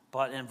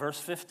 but in verse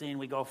 15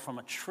 we go from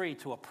a tree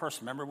to a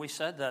person. Remember we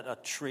said that a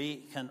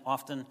tree can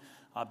often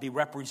be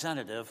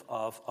representative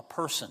of a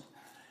person.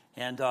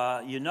 And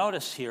you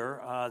notice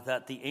here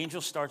that the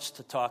angel starts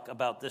to talk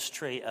about this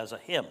tree as a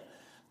him.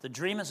 The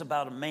dream is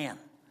about a man.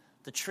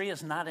 The tree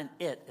is not an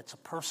it, it's a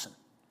person.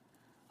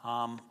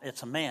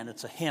 It's a man,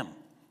 it's a him.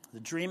 The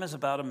dream is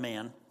about a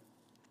man,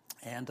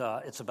 and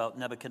it's about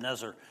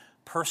Nebuchadnezzar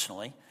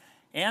personally.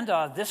 And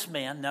this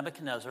man,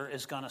 Nebuchadnezzar,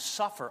 is going to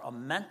suffer a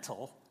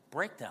mental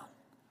breakdown.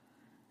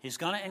 He's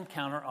going to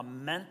encounter a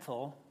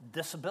mental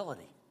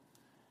disability.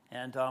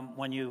 And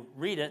when you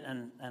read it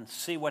and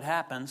see what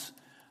happens,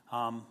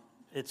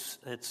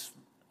 it's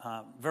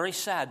very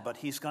sad, but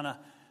he's going to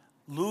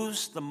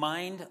lose the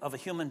mind of a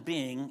human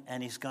being,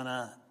 and he's going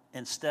to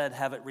instead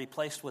have it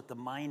replaced with the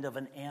mind of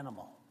an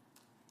animal.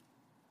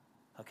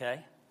 Okay?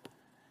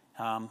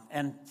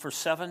 And for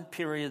 7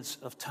 periods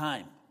of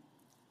time.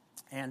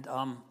 And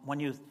when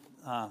you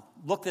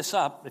look this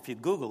up, if you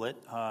Google it,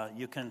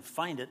 you can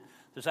find it.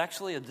 There's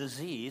actually a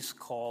disease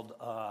called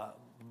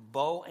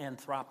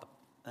boanthropy.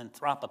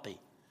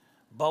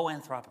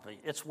 Boanthropy.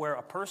 It's where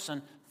a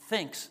person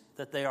thinks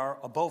that they are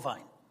a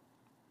bovine.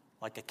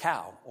 like a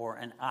cow or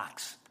an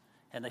ox.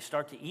 And they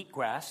start to eat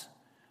grass,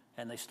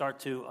 and they start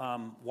to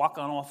walk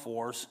on all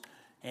fours,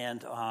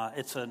 and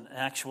it's an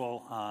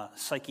actual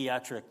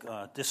psychiatric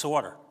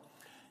disorder.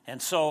 And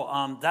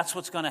so that's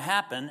what's going to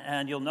happen,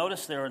 and you'll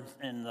notice there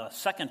in the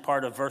second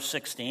part of verse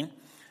 16,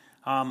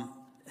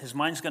 his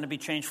mind's going to be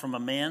changed from a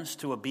man's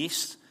to a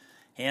beast,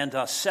 and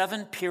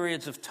 7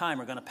 periods of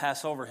time are going to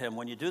pass over him.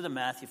 When you do the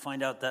math, you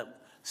find out that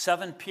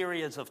 7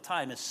 periods of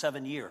time is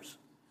 7 years.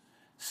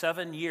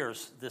 7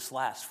 years this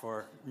lasts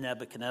for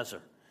Nebuchadnezzar.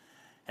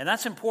 And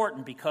that's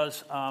important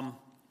because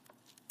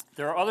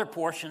there are other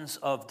portions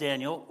of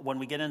Daniel, when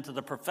we get into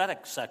the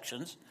prophetic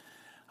sections,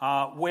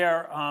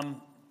 where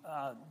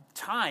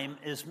time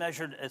is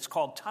measured. It's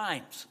called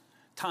times.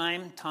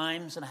 Time,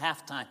 times, and a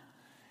half time.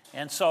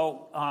 And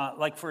so,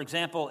 like for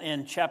example,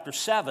 in chapter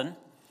 7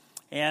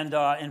 and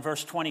in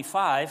verse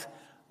 25,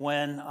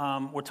 when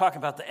we're talking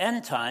about the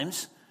end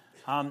times,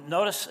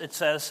 notice it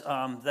says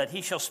that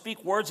he shall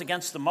speak words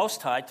against the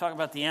Most High, talking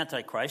about the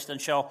Antichrist, and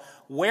shall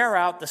wear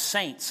out the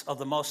saints of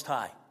the Most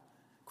High.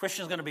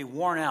 Christian's going to be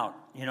worn out,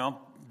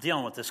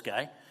 dealing with this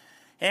guy.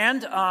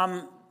 And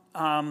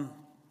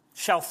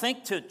shall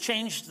think to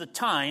change the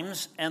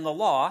times and the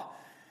law,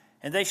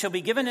 and they shall be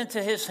given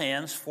into his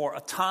hands for a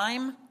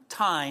time,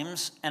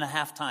 times, and a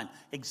half time.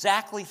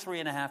 Exactly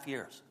 3.5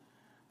 years.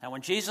 Now,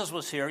 when Jesus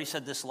was here, he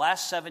said this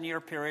last 7-year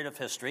period of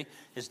history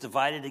is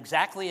divided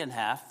exactly in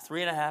half,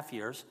 3.5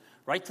 years,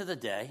 right to the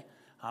day,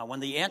 when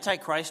the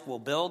Antichrist will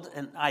build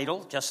an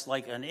idol, just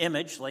like an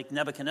image, like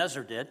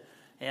Nebuchadnezzar did,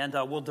 and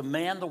will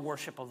demand the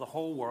worship of the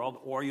whole world,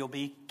 or you'll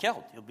be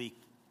killed. You'll be,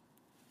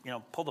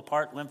 pulled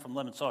apart, limb from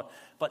limb, and so on.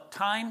 But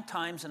time,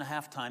 times, and a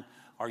half time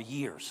are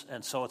years.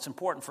 And so it's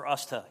important for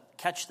us to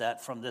catch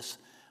that from this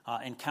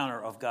encounter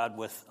of God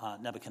with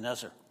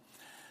Nebuchadnezzar.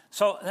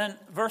 So then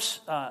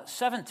verse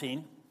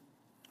 17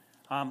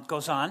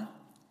 goes on,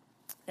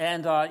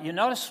 and you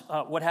notice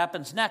what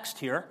happens next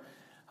here.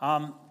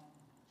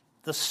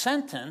 The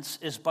sentence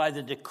is by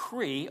the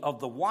decree of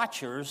the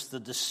watchers, the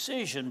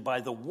decision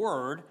by the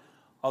word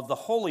of the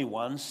holy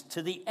ones,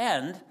 to the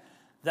end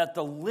that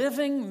the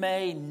living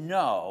may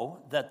know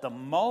that the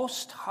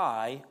Most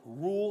High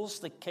rules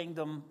the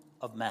kingdom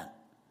of men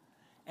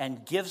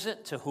and gives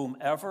it to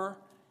whomever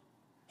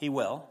he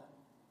will,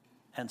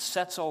 and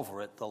sets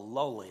over it the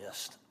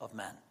lowliest of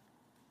men.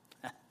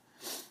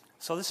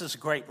 So this is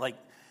great.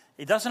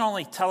 It doesn't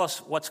only tell us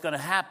what's going to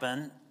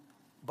happen,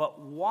 but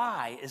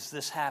why is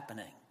this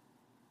happening?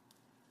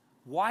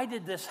 Why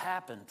did this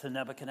happen to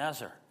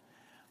Nebuchadnezzar?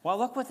 Well,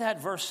 look what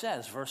that verse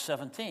says, verse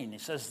 17. He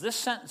says, this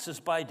sentence is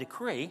by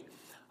decree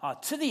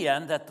to the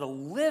end that the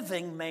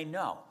living may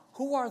know.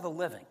 Who are the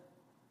living?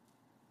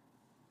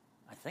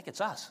 I think it's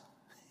us.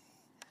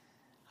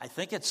 I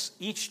think it's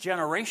each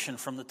generation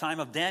from the time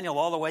of Daniel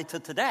all the way to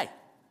today.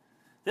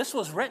 This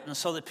was written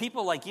so that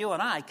people like you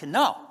and I can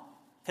know.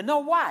 Can know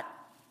what?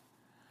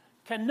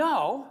 Can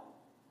know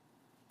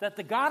that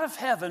the God of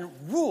heaven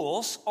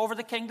rules over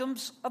the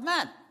kingdoms of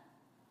men.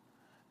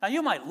 Now,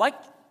 you might like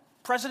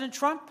President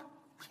Trump.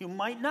 You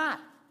might not.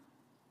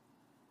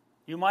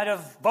 You might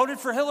have voted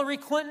for Hillary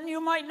Clinton.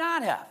 You might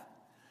not have.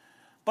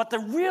 But the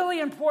really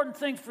important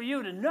thing for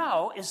you to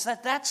know is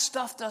that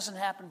stuff doesn't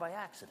happen by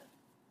accident.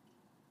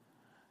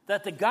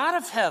 That the God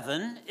of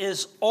heaven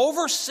is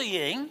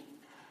overseeing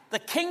the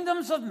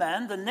kingdoms of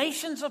men, the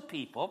nations of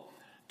people,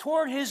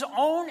 toward his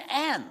own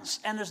ends,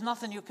 and there's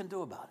nothing you can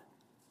do about it.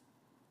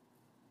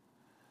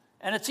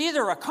 And it's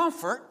either a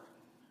comfort.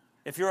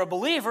 If you're a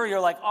believer, you're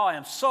like, oh, I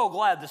am so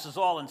glad this is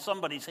all in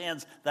somebody's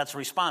hands that's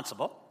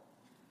responsible.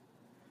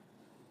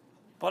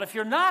 But if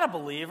you're not a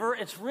believer,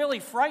 it's really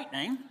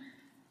frightening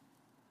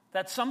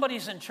that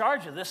somebody's in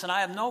charge of this and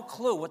I have no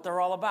clue what they're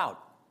all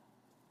about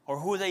or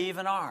who they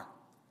even are,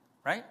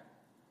 right?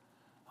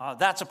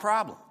 That's a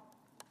problem.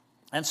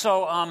 And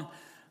so,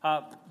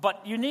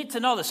 but you need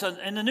to know this.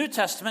 In the New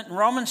Testament, in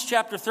Romans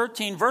chapter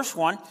 13, verse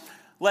 1,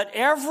 let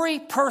every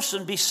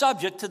person be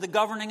subject to the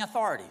governing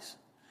authorities.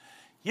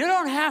 You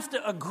don't have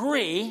to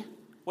agree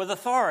with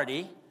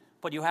authority,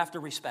 but you have to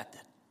respect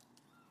it.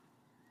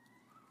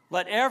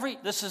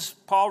 This is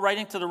Paul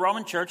writing to the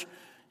Roman church.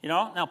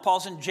 Now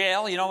Paul's in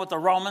jail, with the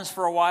Romans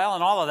for a while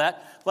and all of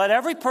that. Let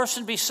every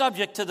person be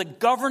subject to the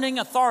governing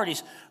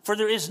authorities, for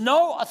there is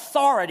no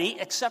authority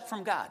except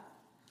from God.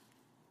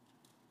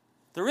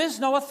 There is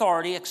no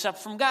authority except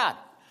from God.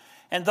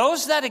 And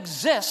those that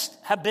exist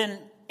have been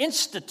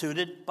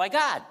instituted by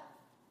God.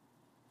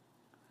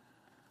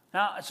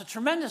 Now, it's a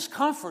tremendous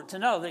comfort to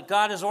know that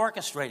God is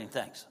orchestrating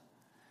things.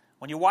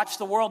 When you watch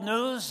the world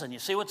news and you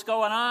see what's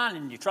going on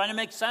and you're trying to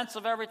make sense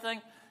of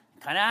everything,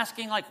 kind of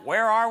asking,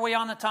 where are we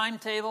on the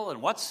timetable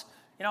and what's,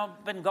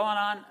 been going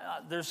on?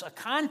 There's a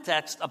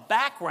context, a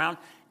background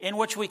in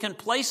which we can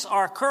place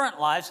our current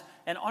lives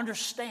and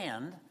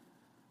understand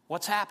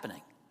what's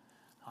happening.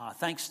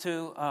 Thanks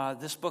to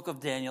this book of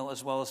Daniel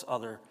as well as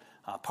other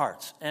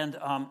parts. And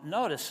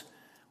notice,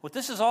 what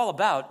this is all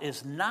about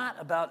is not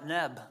about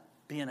Neb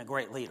being a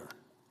great leader.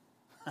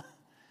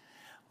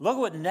 Look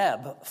what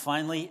Neb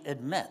finally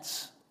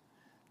admits,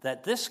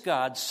 that this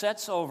God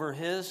sets over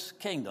his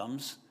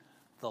kingdoms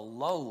the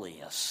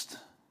lowliest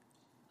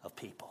of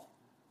people.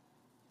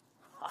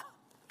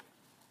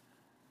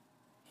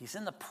 He's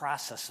in the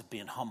process of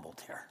being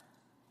humbled here,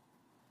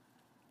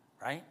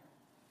 right?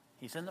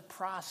 He's in the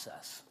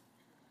process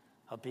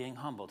of being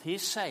humbled.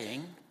 He's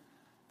saying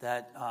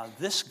that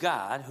this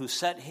God who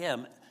set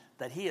him,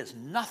 that he is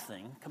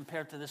nothing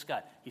compared to this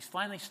God. He's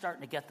finally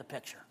starting to get the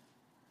picture.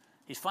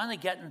 He's finally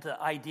getting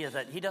the idea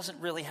that he doesn't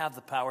really have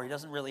the power. He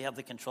doesn't really have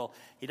the control.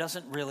 He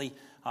doesn't really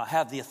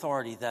have the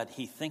authority that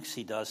he thinks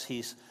he does.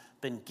 He's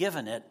been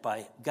given it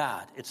by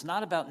God. It's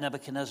not about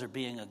Nebuchadnezzar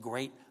being a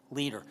great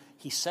leader.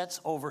 He sets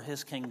over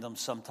his kingdom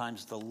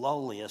sometimes the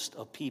lowliest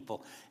of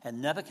people.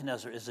 And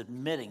Nebuchadnezzar is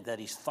admitting that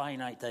he's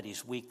finite, that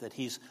he's weak, that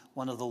he's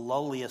one of the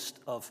lowliest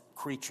of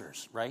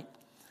creatures, right?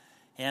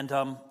 And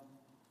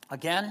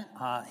again,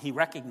 he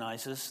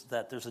recognizes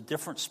that there's a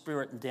different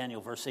spirit in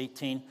Daniel, verse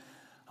 18.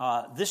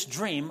 This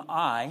dream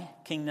I,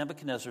 King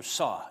Nebuchadnezzar,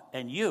 saw,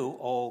 and you,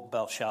 O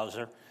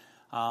Belshazzar,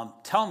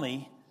 tell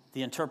me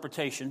the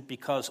interpretation,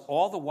 because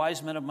all the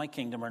wise men of my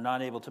kingdom are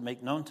not able to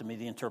make known to me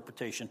the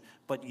interpretation,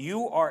 but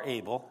you are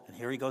able, and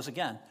here he goes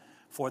again,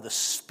 for the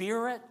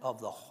spirit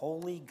of the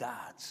holy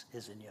gods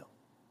is in you.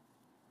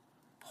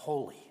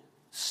 Holy,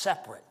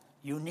 separate,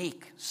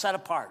 unique, set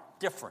apart,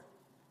 different.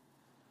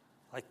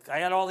 Like I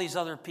had all these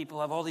other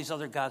people, have all these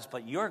other gods,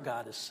 but your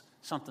God is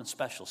something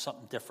special,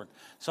 something different.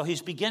 So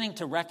he's beginning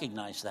to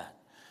recognize that.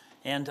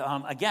 And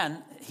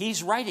again,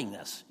 he's writing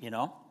this, you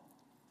know.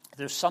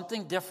 There's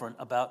something different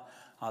about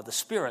the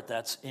spirit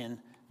that's in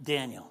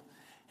Daniel.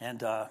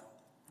 And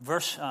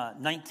verse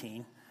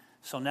 19,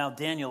 so now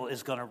Daniel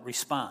is going to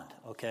respond,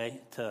 okay,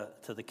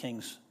 to the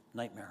king's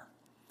nightmare.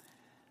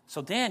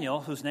 So Daniel,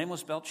 whose name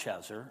was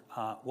Belshazzar,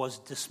 was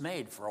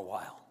dismayed for a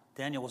while.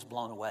 Daniel was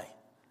blown away.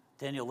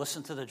 Daniel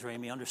listened to the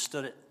dream. He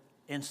understood it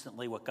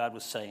instantly, what God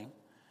was saying.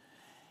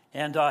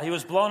 And he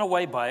was blown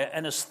away by it,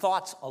 and his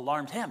thoughts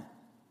alarmed him.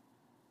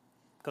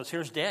 Because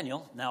here's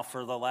Daniel, now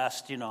for the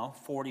last,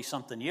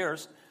 40-something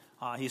years.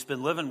 He's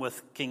been living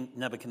with King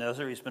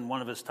Nebuchadnezzar. He's been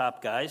one of his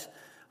top guys.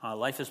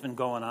 Life has been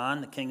going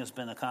on. The king has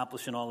been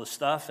accomplishing all this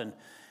stuff.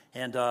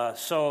 And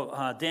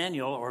so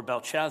Daniel, or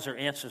Belshazzar,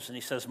 answers, and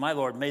he says, my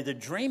Lord, may the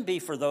dream be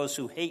for those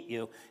who hate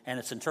you and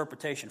its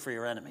interpretation for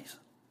your enemies.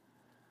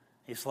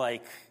 He's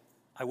like,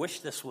 I wish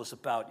this was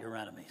about your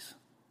enemies.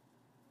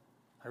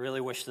 I really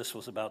wish this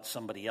was about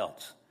somebody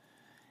else.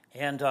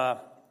 And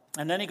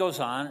then he goes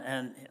on,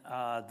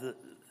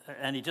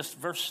 and he just,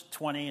 verse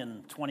 20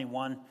 and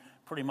 21,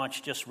 pretty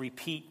much just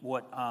repeat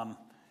what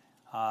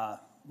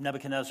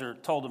Nebuchadnezzar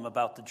told him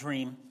about the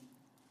dream.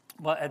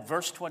 But at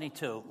verse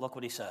 22, look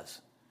what he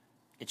says.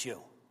 It's you.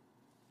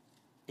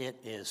 It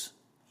is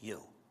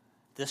you.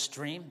 This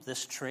dream,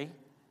 this tree,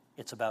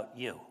 it's about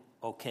you,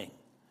 O king.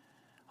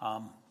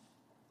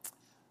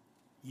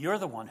 You're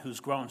the one who's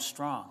grown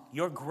strong.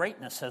 Your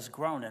greatness has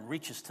grown and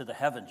reaches to the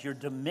heavens, your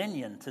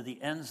dominion to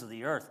the ends of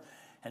the earth.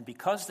 And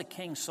because the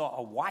king saw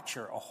a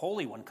watcher, a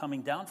holy one,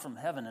 coming down from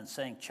heaven and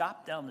saying,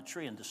 chop down the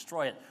tree and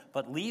destroy it,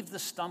 but leave the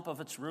stump of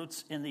its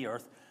roots in the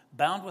earth,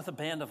 bound with a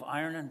band of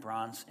iron and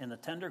bronze in the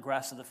tender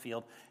grass of the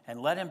field,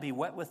 and let him be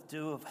wet with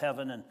dew of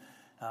heaven, and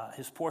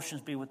his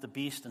portions be with the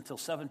beast until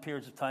 7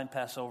 periods of time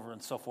pass over,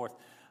 and so forth.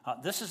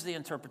 This is the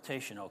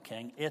interpretation, O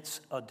king.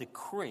 It's a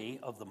decree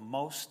of the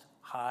Most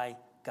High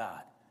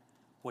God,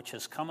 which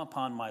has come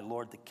upon my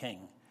lord the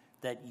king,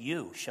 that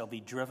you shall be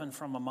driven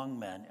from among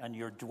men, and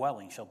your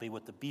dwelling shall be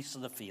with the beasts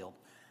of the field,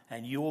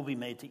 and you will be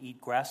made to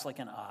eat grass like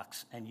an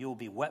ox, and you will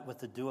be wet with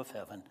the dew of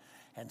heaven,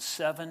 and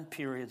 7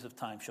 periods of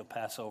time shall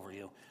pass over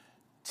you,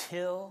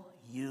 till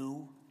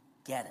you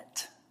get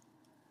it,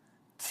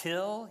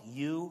 till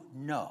you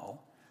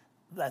know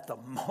that the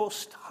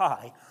Most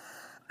High,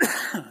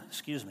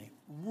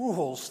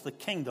 rules the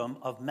kingdom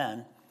of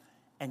men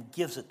and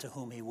gives it to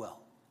whom he will.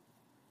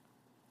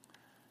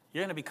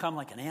 You're going to become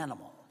like an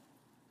animal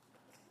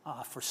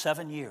for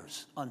 7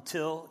 years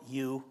until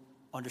you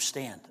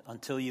understand,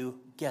 until you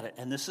get it.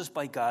 And this is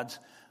by God's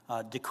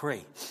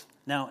decree.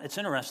 Now, it's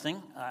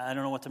interesting. I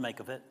don't know what to make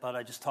of it, but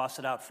I just toss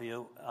it out for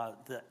you.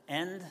 The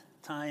end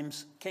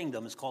times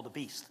kingdom is called a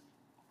beast.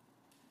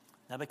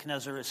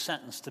 Nebuchadnezzar is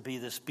sentenced to be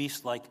this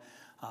beast-like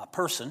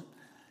person,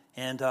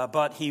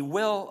 but he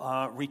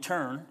will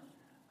return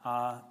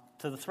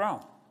to the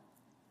throne.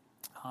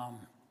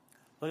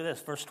 Look at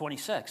this, verse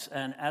 26.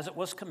 And as it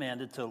was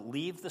commanded to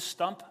leave the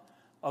stump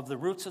of the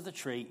roots of the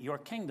tree, your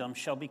kingdom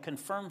shall be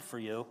confirmed for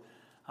you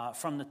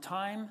from the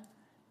time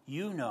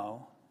you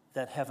know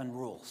that heaven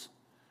rules.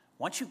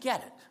 Once you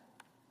get it,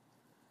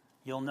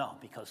 you'll know,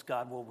 because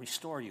God will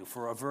restore you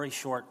for a very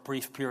short,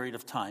 brief period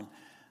of time.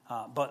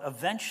 But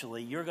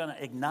eventually, you're going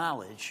to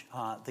acknowledge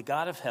the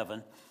God of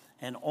heaven,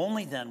 and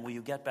only then will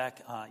you get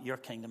back your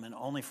kingdom, and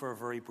only for a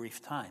very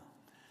brief time.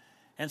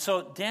 And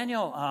so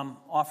Daniel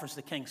offers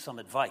the king some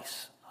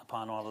advice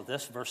upon all of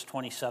this. Verse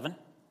 27,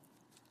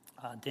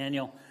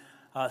 Daniel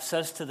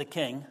says to the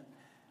king,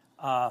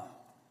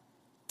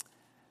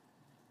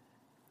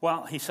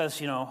 he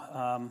says,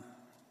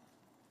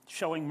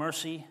 showing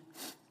mercy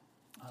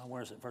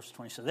where is it? Verse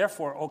 27.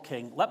 Therefore, O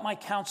king, let my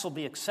counsel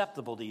be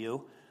acceptable to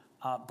you.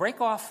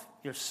 Break off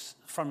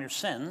from your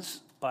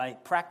sins by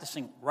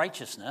practicing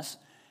righteousness,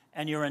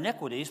 and your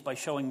iniquities by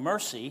showing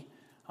mercy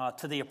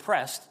to the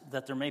oppressed,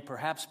 that there may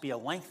perhaps be a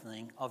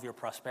lengthening of your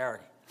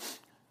prosperity.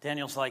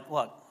 Daniel's like,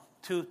 look,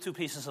 two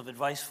pieces of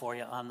advice for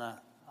you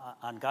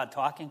on God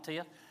talking to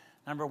you.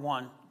 Number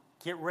one,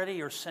 get rid of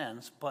your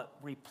sins, but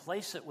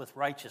replace it with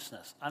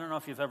righteousness. I don't know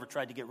if you've ever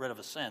tried to get rid of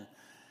a sin,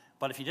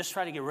 but if you just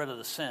try to get rid of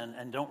the sin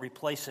and don't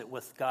replace it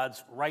with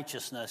God's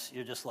righteousness,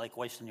 you're just like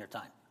wasting your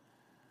time.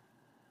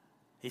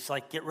 He's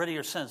like, get rid of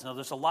your sins. Now,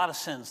 there's a lot of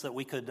sins that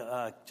we could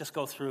just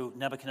go through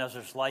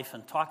Nebuchadnezzar's life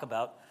and talk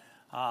about,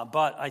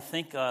 but I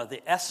think the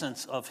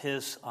essence of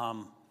his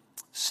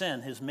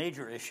sin, his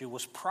major issue,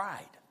 was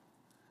pride.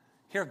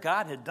 Here,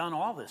 God had done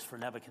all this for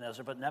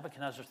Nebuchadnezzar, but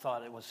Nebuchadnezzar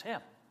thought it was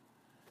him.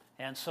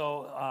 And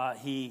so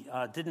he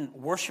didn't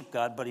worship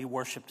God, but he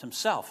worshiped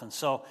himself. And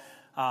so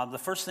the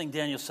first thing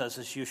Daniel says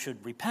is you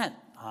should repent,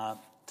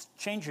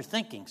 change your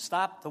thinking,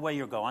 stop the way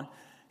you're going,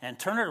 and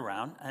turn it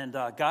around. And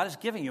God is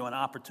giving you an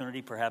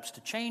opportunity perhaps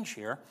to change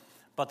here,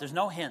 but there's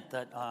no hint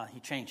that he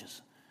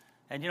changes.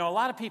 And, a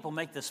lot of people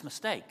make this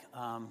mistake.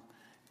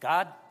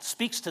 God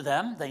speaks to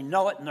them. They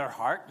know it in their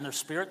heart, in their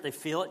spirit. They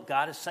feel it.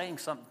 God is saying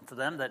something to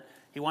them that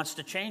he wants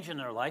to change in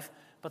their life,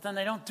 but then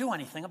they don't do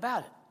anything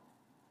about it.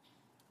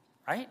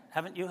 Right?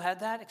 Haven't you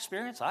had that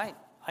experience? I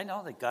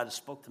know that God has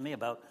spoke to me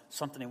about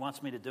something he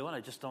wants me to do, and I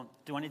just don't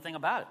do anything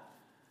about it.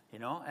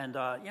 And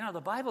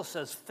the Bible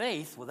says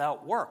faith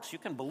without works. You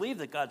can believe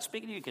that God's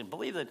speaking to you. You can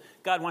believe that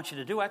God wants you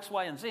to do X,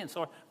 Y, and Z, and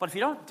so on. But if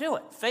you don't do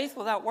it, faith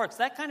without works,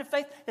 that kind of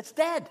faith, it's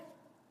dead.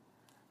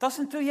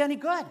 Doesn't do you any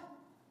good.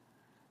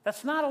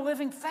 That's not a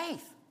living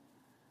faith.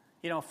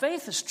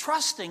 Faith is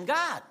trusting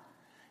God.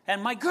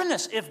 And my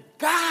goodness, if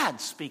God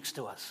speaks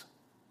to us,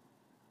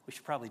 we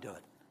should probably do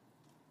it.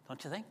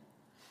 Don't you think?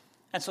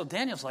 And so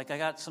Daniel's like, I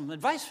got some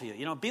advice for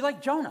you. Be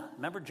like Jonah.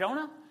 Remember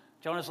Jonah?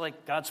 Jonah's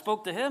like, God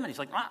spoke to him, and he's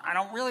like, I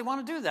don't really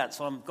want to do that,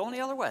 so I'm going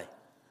the other way.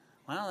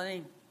 Well,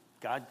 then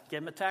God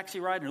gave him a taxi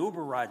ride, an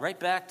Uber ride, right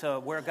back to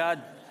where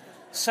God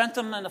sent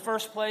him in the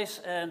first place,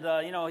 and,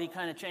 he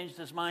kind of changed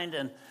his mind,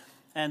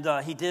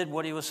 and he did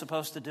what he was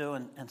supposed to do,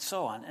 and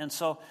so on. And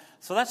so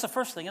that's the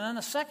first thing. And then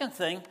the second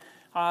thing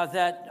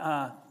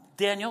that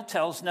Daniel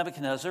tells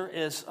Nebuchadnezzar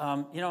is,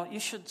 you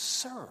should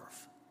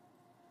serve.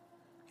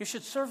 You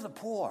should serve the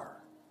poor.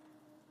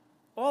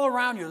 All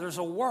around you, there's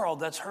a world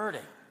that's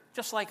hurting,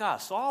 just like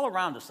us. All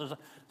around us,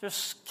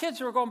 there's kids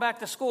who are going back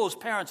to school whose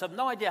parents have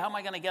no idea how am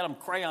I going to get them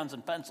crayons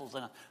and pencils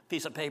and a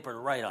piece of paper to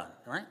write on,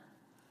 right?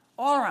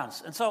 All around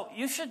us. And so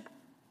you should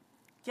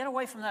get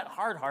away from that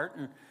hard heart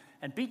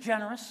and be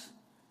generous.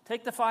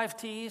 Take the 5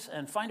 T's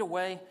and find a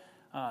way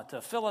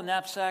to fill a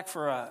knapsack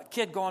for a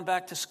kid going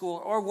back to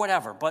school or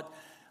whatever. But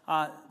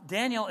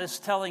Daniel is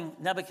telling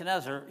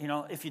Nebuchadnezzar,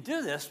 if you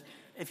do this,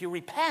 if you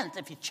repent,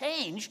 if you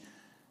change,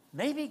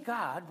 maybe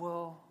God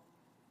will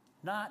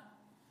not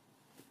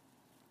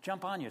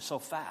jump on you so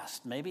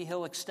fast. Maybe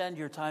he'll extend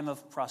your time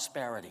of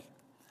prosperity.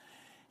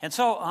 And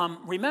so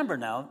remember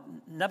now,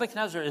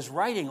 Nebuchadnezzar is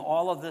writing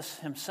all of this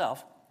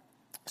himself.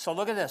 So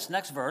look at this,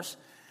 next verse.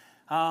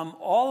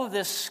 All of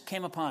this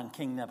came upon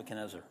King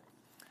Nebuchadnezzar.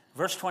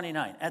 Verse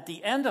 29, at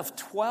the end of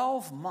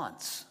 12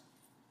 months.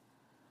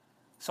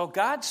 So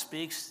God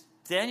speaks,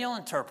 Daniel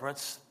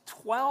interprets,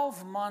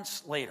 12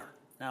 months later.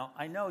 Now,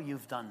 I know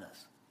you've done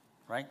this,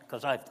 right?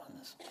 Because I've done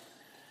this.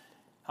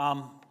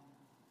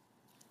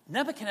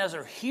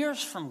 Nebuchadnezzar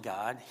hears from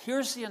God,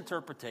 hears the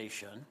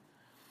interpretation,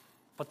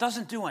 but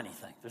doesn't do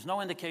anything. There's no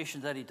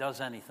indication that he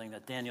does anything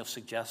that Daniel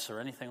suggests or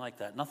anything like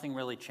that. Nothing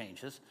really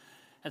changes.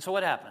 And so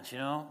what happens?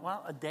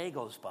 Well, a day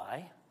goes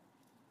by.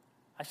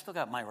 I still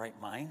got my right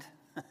mind.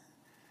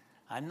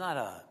 I'm not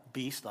a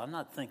beast. I'm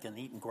not thinking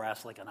eating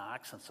grass like an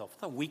ox and so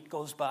forth. A week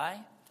goes by.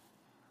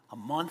 A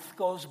month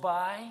goes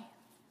by.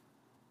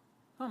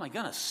 Oh my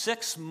goodness,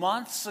 6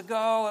 months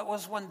ago, it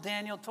was when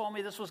Daniel told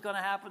me this was going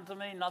to happen to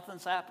me.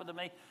 Nothing's happened to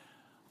me.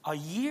 A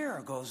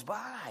year goes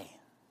by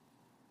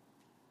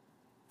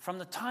from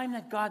the time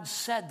that God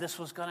said this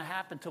was going to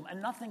happen to him,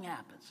 and nothing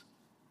happens.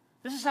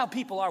 This is how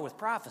people are with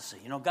prophecy.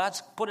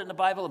 God's put it in the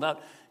Bible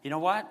about,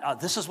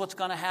 this is what's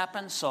going to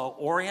happen, so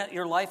orient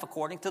your life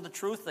according to the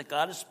truth that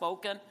God has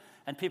spoken.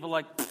 And people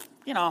are like,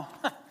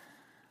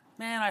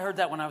 man, I heard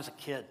that when I was a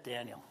kid,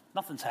 Daniel.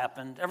 Nothing's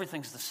happened.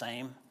 Everything's the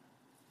same.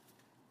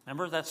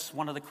 Remember, that's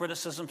one of the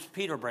criticisms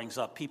Peter brings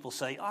up. People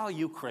say, oh,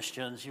 you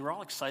Christians, you're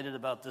all excited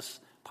about this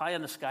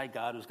pie-in-the-sky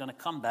God who's going to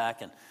come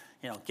back and,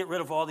 get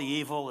rid of all the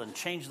evil and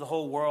change the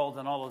whole world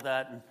and all of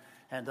that.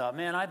 And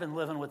man, I've been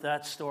living with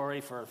that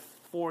story for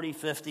 40,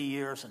 50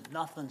 years, and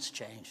nothing's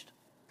changed.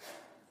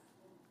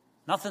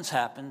 Nothing's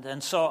happened,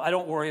 and so I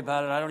don't worry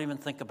about it. I don't even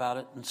think about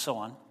it, and so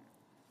on.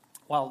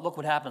 Well, look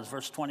what happens.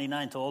 Verse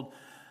 29 told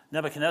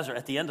Nebuchadnezzar,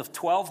 at the end of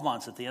 12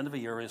 months, at the end of a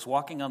year, he was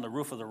walking on the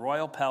roof of the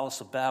royal palace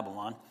of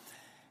Babylon.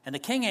 And the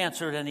king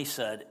answered, and he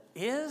said,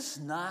 is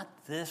not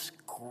this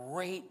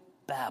great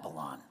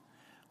Babylon,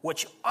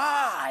 which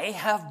I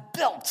have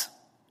built,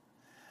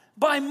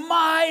 by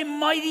my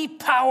mighty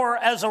power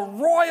as a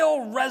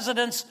royal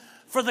residence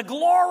for the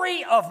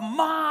glory of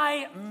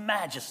my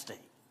majesty.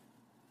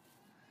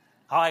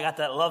 Oh, I got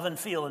that love and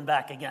feeling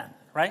back again,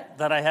 right?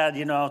 That I had,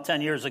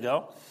 10 years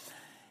ago.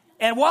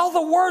 And while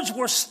the words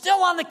were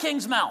still on the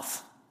king's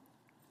mouth,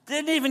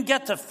 didn't even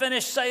get to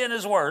finish saying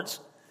his words,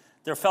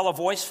 there fell a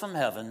voice from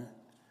heaven,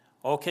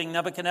 O King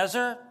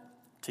Nebuchadnezzar,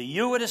 to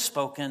you it is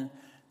spoken,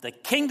 the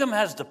kingdom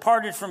has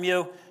departed from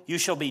you. You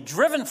shall be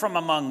driven from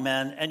among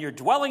men, and your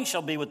dwelling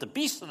shall be with the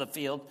beasts of the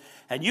field,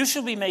 and you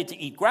shall be made to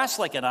eat grass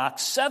like an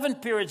ox. 7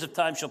 periods of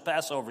time shall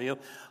pass over you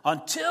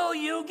until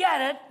you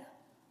get it,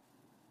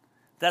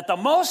 that the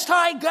Most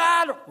High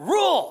God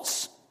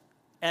rules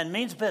and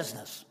means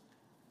business.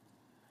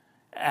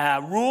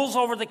 Rules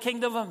over the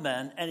kingdom of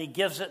men, and he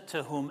gives it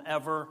to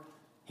whomever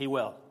he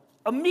will.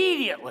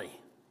 Immediately,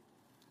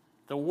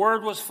 the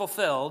word was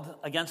fulfilled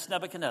against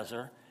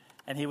Nebuchadnezzar,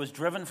 and he was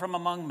driven from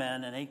among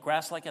men and ate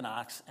grass like an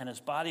ox, and his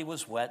body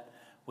was wet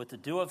with the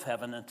dew of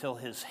heaven until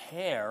his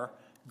hair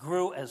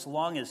grew as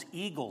long as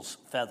eagle's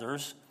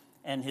feathers,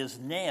 and his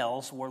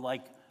nails were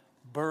like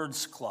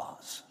bird's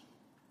claws.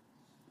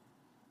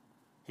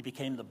 He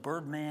became the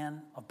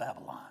Birdman of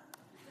Babylon.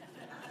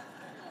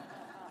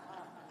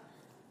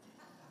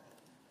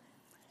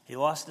 He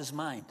lost his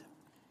mind.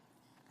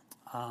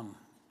 God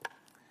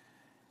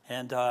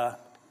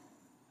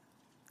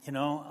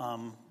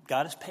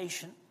is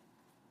patient,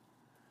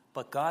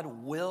 but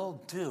God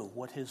will do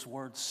what his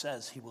word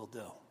says he will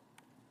do.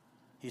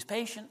 He's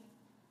patient.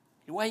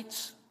 He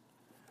waits.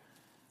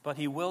 But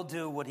he will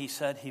do what he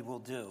said he will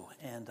do.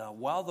 And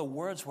while the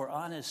words were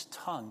on his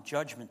tongue,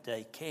 Judgment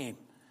Day came.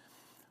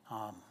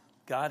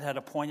 God had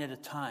appointed a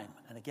time.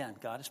 And again,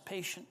 God is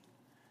patient,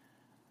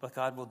 but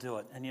God will do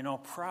it.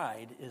 And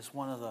pride is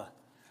one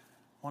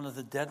of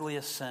the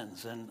deadliest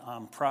sins. In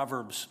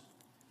Proverbs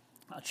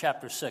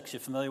chapter 6, you're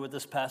familiar with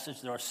this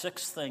passage? There are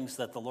 6 things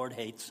that the Lord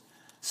hates,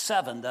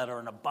 7 that are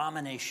an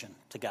abomination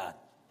to God.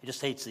 He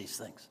just hates these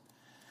things.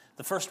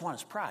 The first one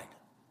is pride.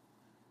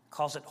 He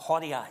calls it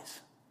haughty eyes.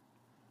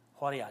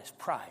 Haughty eyes,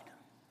 pride.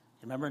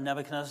 You remember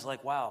Nebuchadnezzar's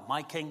like, wow,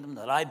 my kingdom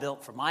that I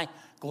built for my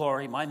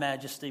glory, my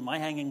majesty, my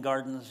hanging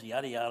gardens,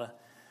 yada, yada.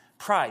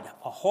 Pride,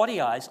 a haughty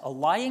eyes, a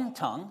lying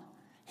tongue,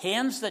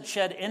 hands that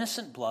shed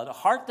innocent blood, a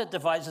heart that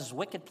devises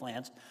wicked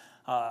plans,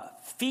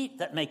 feet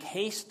that make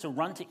haste to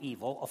run to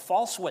evil, a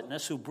false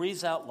witness who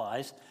breathes out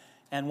lies,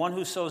 and one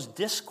who sows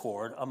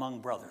discord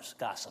among brothers,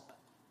 gossip.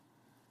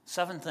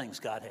 7 things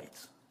God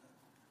hates.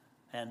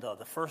 And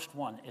the first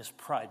one is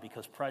pride,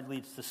 because pride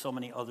leads to so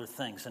many other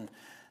things.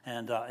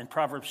 And in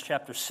Proverbs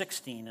chapter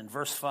 16 and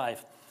verse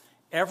 5,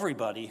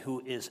 everybody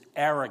who is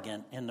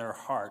arrogant in their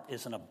heart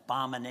is an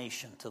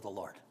abomination to the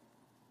Lord.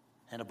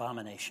 An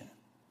abomination,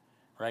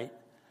 right?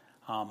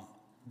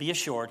 Be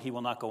assured he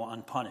will not go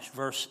unpunished.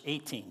 Verse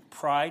 18,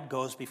 pride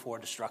goes before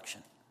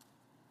destruction.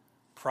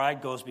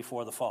 Pride goes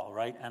before the fall,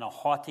 right? And a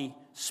haughty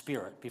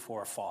spirit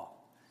before a fall.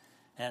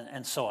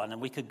 And so on.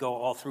 And we could go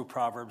all through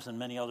Proverbs and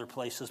many other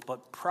places,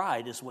 but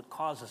pride is what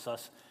causes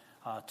us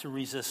to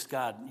resist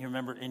God. You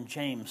remember in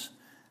James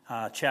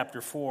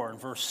chapter 4 and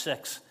verse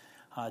 6,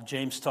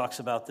 James talks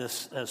about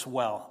this as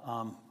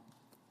well.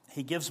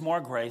 He gives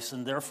more grace,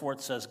 and therefore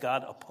it says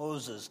God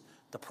opposes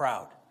the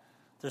proud.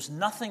 There's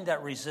nothing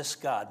that resists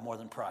God more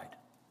than pride.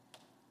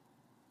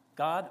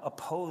 God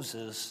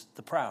opposes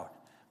the proud,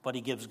 but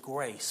he gives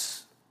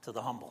grace to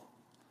the humble.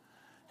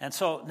 And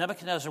so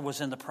Nebuchadnezzar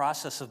was in the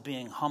process of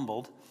being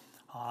humbled.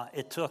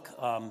 It took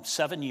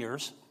 7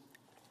 years,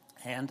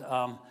 and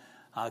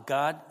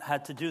God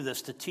had to do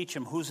this to teach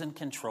him who's in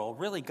control.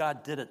 Really,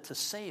 God did it to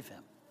save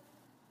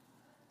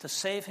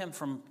him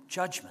from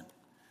judgment.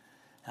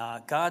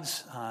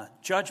 God's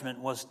judgment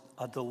was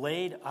a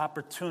delayed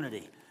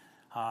opportunity.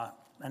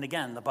 And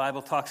again, the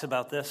Bible talks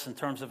about this in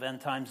terms of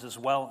end times as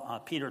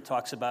well. Peter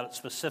talks about it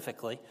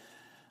specifically.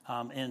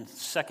 In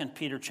 2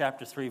 Peter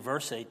chapter 3,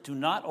 verse 8, do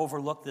not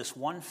overlook this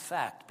one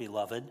fact,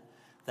 beloved,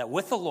 that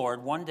with the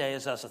Lord 1 day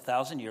is as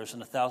 1,000 years, and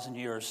 1,000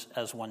 years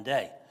as 1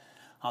 day.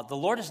 The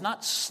Lord is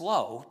not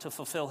slow to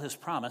fulfill his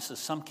promise, as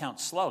some count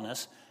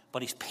slowness,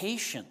 but he's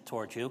patient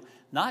toward you,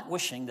 not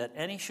wishing that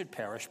any should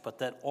perish, but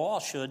that all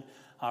should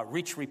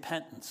reach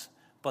repentance.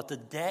 But the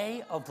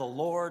day of the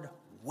Lord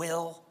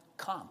will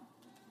come.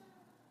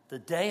 The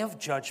day of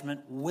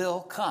judgment will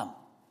come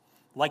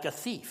like a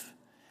thief.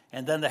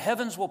 And then the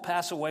heavens will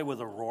pass away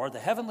with a roar. The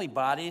heavenly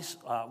bodies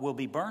will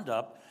be burned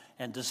up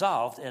and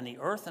dissolved, and the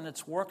earth and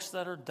its works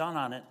that are done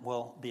on it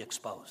will be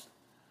exposed.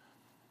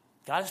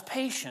 God is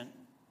patient,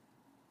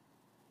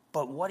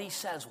 but what he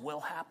says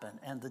will happen,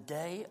 and the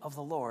day of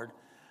the Lord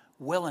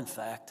will, in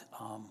fact,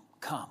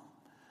 come.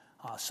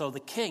 So the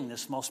king,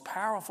 this most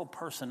powerful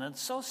person, and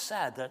it's so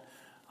sad that,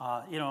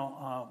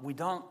 we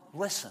don't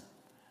listen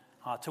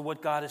to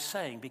what God is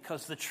saying,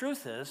 because the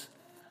truth is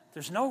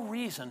there's no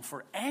reason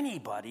for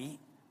anybody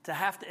to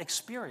have to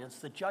experience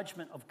the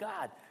judgment of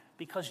God,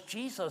 because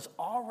Jesus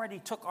already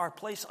took our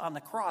place on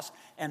the cross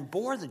and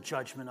bore the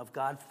judgment of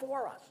God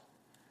for us.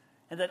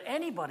 And that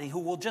anybody who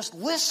will just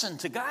listen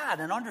to God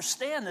and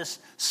understand this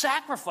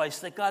sacrifice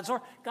that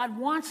God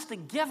wants to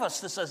give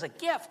us this as a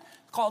gift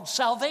called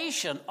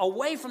salvation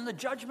away from the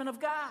judgment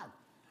of God.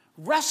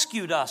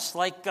 Rescued us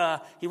like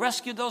he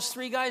rescued those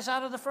 3 guys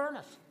out of the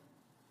furnace.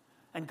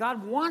 And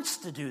God wants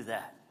to do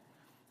that.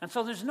 And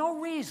so there's no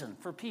reason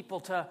for people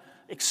to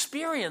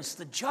experience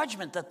the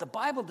judgment that the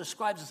Bible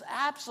describes as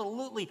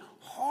absolutely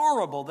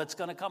horrible that's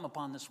going to come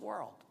upon this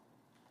world.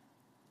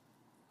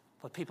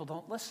 But people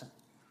don't listen.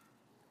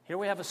 Here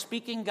we have a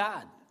speaking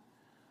God,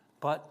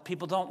 but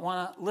people don't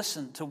want to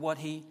listen to what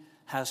he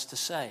has to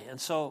say. And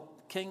so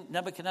King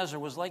Nebuchadnezzar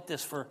was like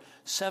this for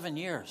 7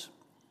 years.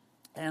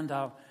 And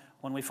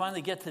when we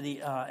finally get to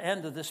the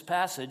end of this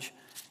passage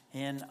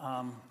in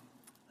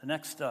the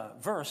next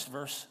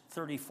verse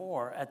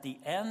 34, at the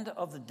end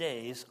of the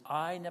days,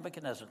 I,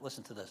 Nebuchadnezzar,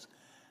 listen to this,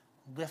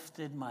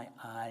 lifted my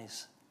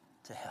eyes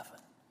to heaven.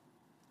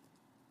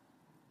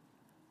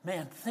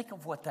 Man, think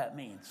of what that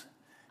means.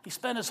 He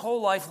spent his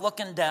whole life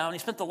looking down. He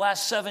spent the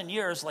last 7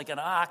 years like an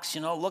ox,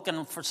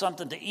 looking for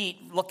something to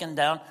eat, looking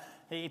down.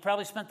 He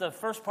probably spent the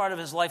first part of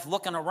his life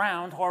looking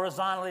around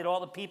horizontally at all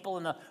the people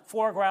in the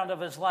foreground of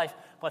his life.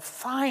 But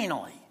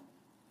finally,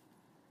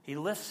 he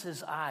lifts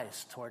his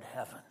eyes toward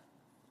heaven,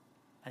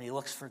 and he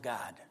looks for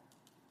God.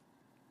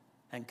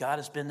 And God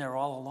has been there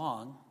all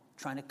along,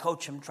 trying to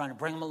coach him, trying to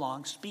bring him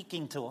along,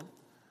 speaking to him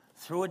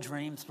through a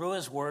dream, through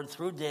his word,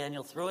 through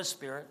Daniel, through his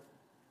spirit.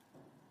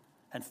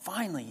 And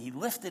finally, he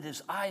lifted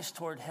his eyes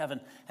toward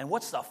heaven. And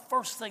what's the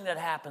first thing that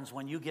happens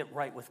when you get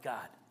right with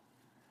God?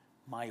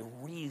 My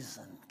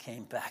reason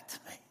came back to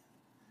me.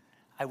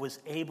 I was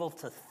able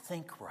to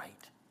think right.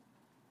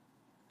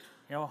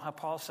 You know how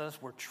Paul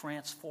says we're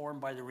transformed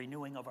by the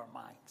renewing of our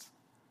minds.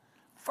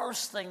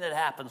 First thing that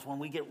happens when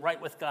we get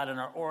right with God and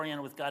are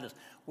oriented with God is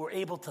we're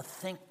able to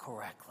think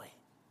correctly.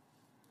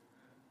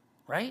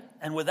 Right?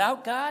 And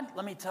without God,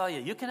 let me tell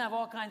you, you can have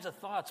all kinds of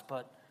thoughts,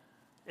 but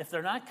if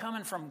they're not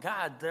coming from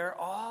God, they're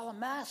all a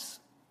mess.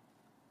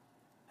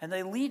 And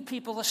they lead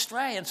people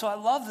astray. And so I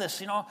love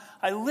this.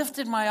 I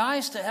lifted my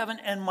eyes to heaven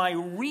and my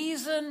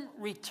reason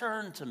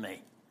returned to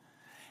me.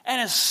 And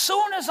as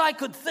soon as I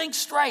could think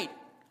straight,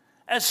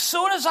 as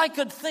soon as I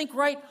could think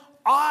right,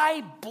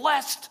 I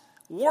blessed,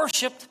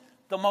 worshiped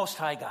the Most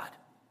High God.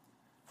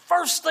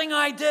 First thing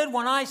I did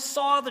when I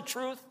saw the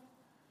truth,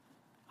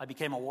 I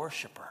became a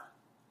worshiper.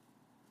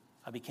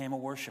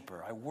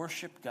 I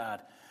worshiped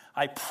God.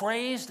 I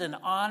praised and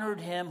honored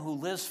him who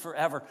lives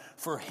forever,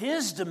 for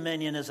his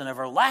dominion is an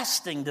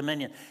everlasting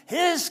dominion.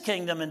 His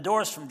kingdom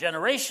endures from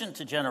generation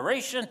to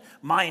generation.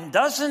 Mine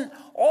doesn't.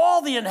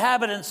 All the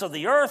inhabitants of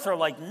the earth are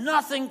like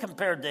nothing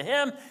compared to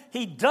him.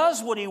 He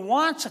does what he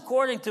wants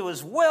according to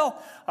his will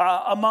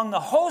among the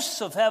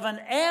hosts of heaven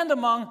and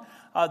among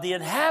the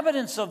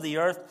inhabitants of the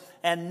earth,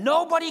 and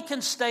nobody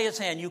can stay his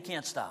hand. You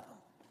can't stop him.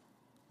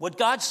 What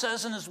God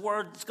says in his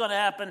word is going to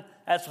happen,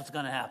 that's what's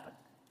going to happen.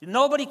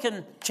 Nobody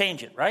can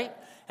change it, right?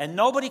 And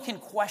nobody can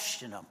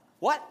question him.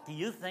 What do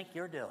you think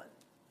you're doing?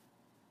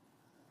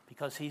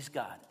 Because he's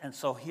God. And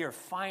so here,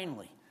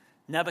 finally,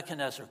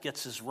 Nebuchadnezzar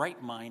gets his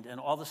right mind and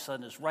all of a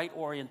sudden his right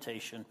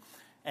orientation,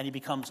 and he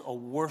becomes a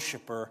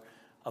worshiper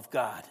of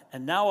God.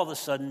 And now all of a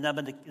sudden,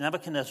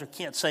 Nebuchadnezzar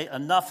can't say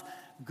enough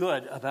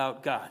good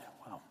about God.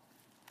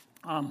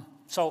 Wow.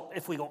 So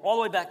if we go all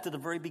the way back to the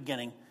very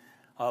beginning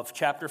of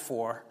chapter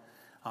 4,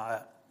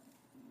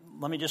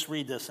 let me just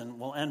read this and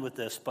we'll end with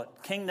this.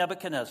 But King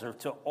Nebuchadnezzar,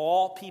 to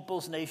all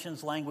peoples,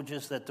 nations,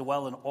 languages that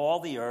dwell in all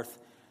the earth,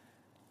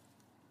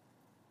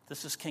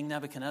 this is King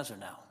Nebuchadnezzar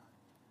now.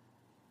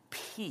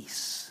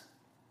 Peace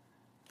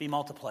be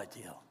multiplied to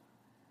you.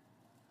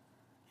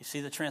 You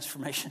see the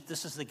transformation?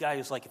 This is the guy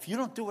who's like, if you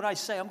don't do what I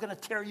say, I'm going to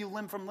tear you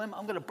limb from limb.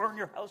 I'm going to burn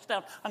your house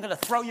down. I'm going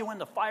to throw you in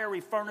the fiery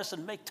furnace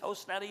and make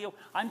toast out of you.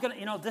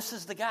 This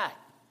is the guy.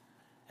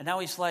 And now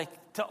he's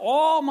like, to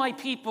all my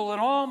people and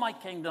all my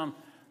kingdom,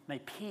 may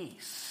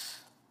peace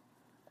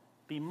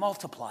be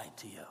multiplied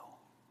to you.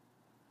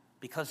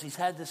 Because he's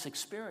had this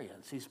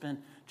experience. He's been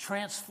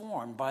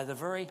transformed by the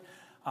very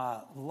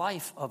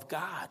life of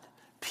God.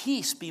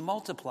 Peace be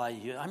multiplied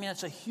to you. I mean,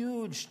 it's a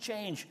huge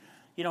change,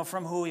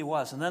 from who he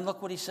was. And then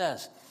look what he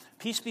says.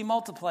 Peace be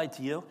multiplied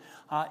to you.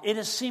 It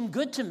has seemed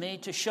good to me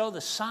to show the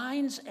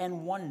signs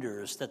and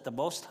wonders that the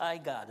Most High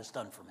God has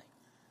done for me.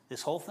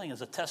 This whole thing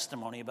is a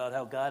testimony about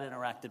how God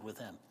interacted with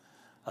him.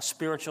 A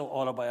spiritual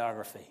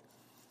autobiography.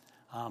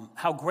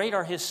 How great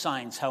are his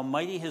signs, how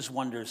mighty his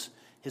wonders.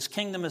 His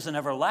kingdom is an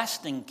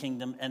everlasting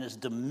kingdom, and his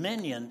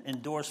dominion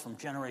endures from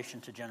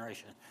generation to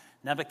generation.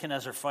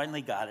 Nebuchadnezzar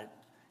finally got it.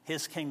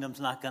 His kingdom's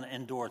not going to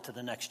endure to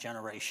the next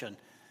generation.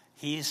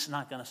 He's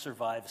not going to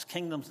survive. His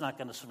kingdom's not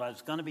going to survive.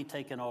 It's going to be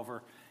taken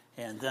over.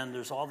 And then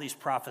there's all these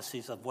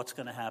prophecies of what's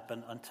going to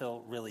happen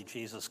until really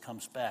Jesus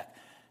comes back.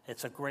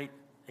 It's a great,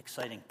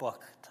 exciting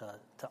book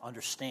to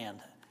understand,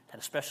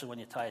 and especially when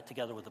you tie it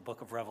together with the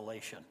book of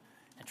Revelation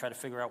and try to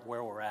figure out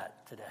where we're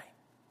at today.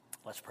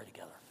 Let's pray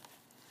together.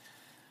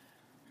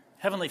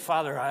 Heavenly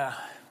Father,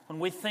 when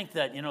we think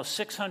that,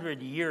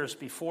 600 years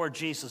before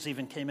Jesus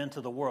even came into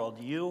the world,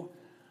 you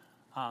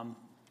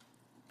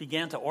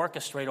began to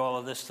orchestrate all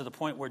of this to the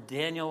point where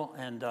Daniel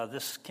and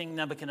this King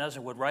Nebuchadnezzar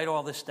would write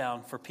all this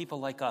down for people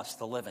like us,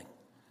 the living,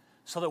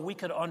 so that we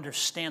could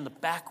understand the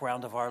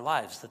background of our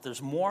lives, that there's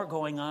more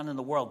going on in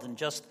the world than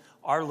just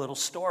our little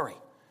story,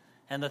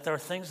 and that there are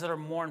things that are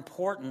more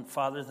important,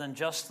 Father, than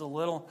just the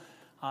little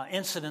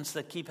incidents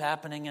that keep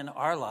happening in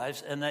our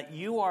lives, and that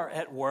you are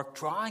at work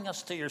drawing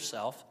us to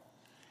yourself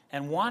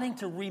and wanting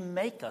to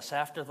remake us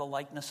after the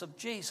likeness of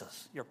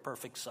Jesus, your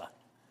perfect Son.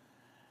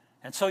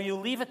 And so you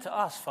leave it to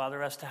us,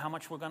 Father, as to how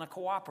much we're going to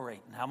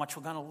cooperate and how much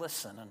we're going to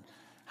listen and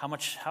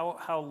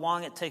how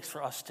long it takes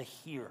for us to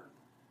hear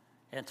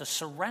and to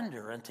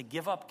surrender and to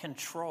give up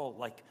control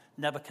like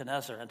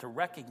Nebuchadnezzar and to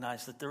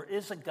recognize that there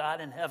is a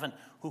God in heaven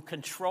who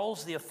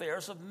controls the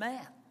affairs of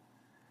man.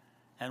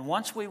 And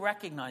once we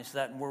recognize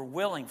that and we're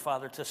willing,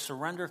 Father, to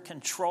surrender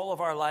control of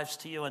our lives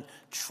to you and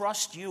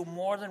trust you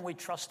more than we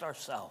trust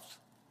ourselves,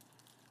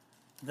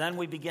 then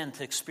we begin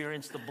to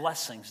experience the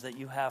blessings that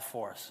you have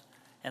for us.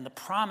 And the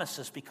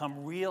promises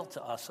become real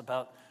to us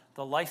about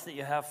the life that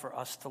you have for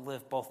us to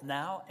live both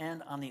now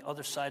and on the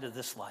other side of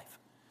this life.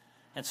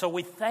 And so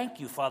we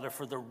thank you, Father,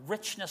 for the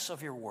richness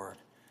of your word.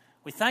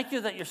 We thank you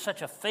that you're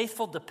such a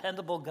faithful,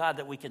 dependable God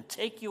that we can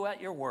take you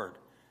at your word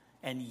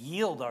and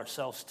yield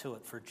ourselves to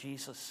it. For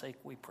Jesus' sake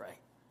we pray.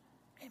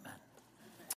 Amen.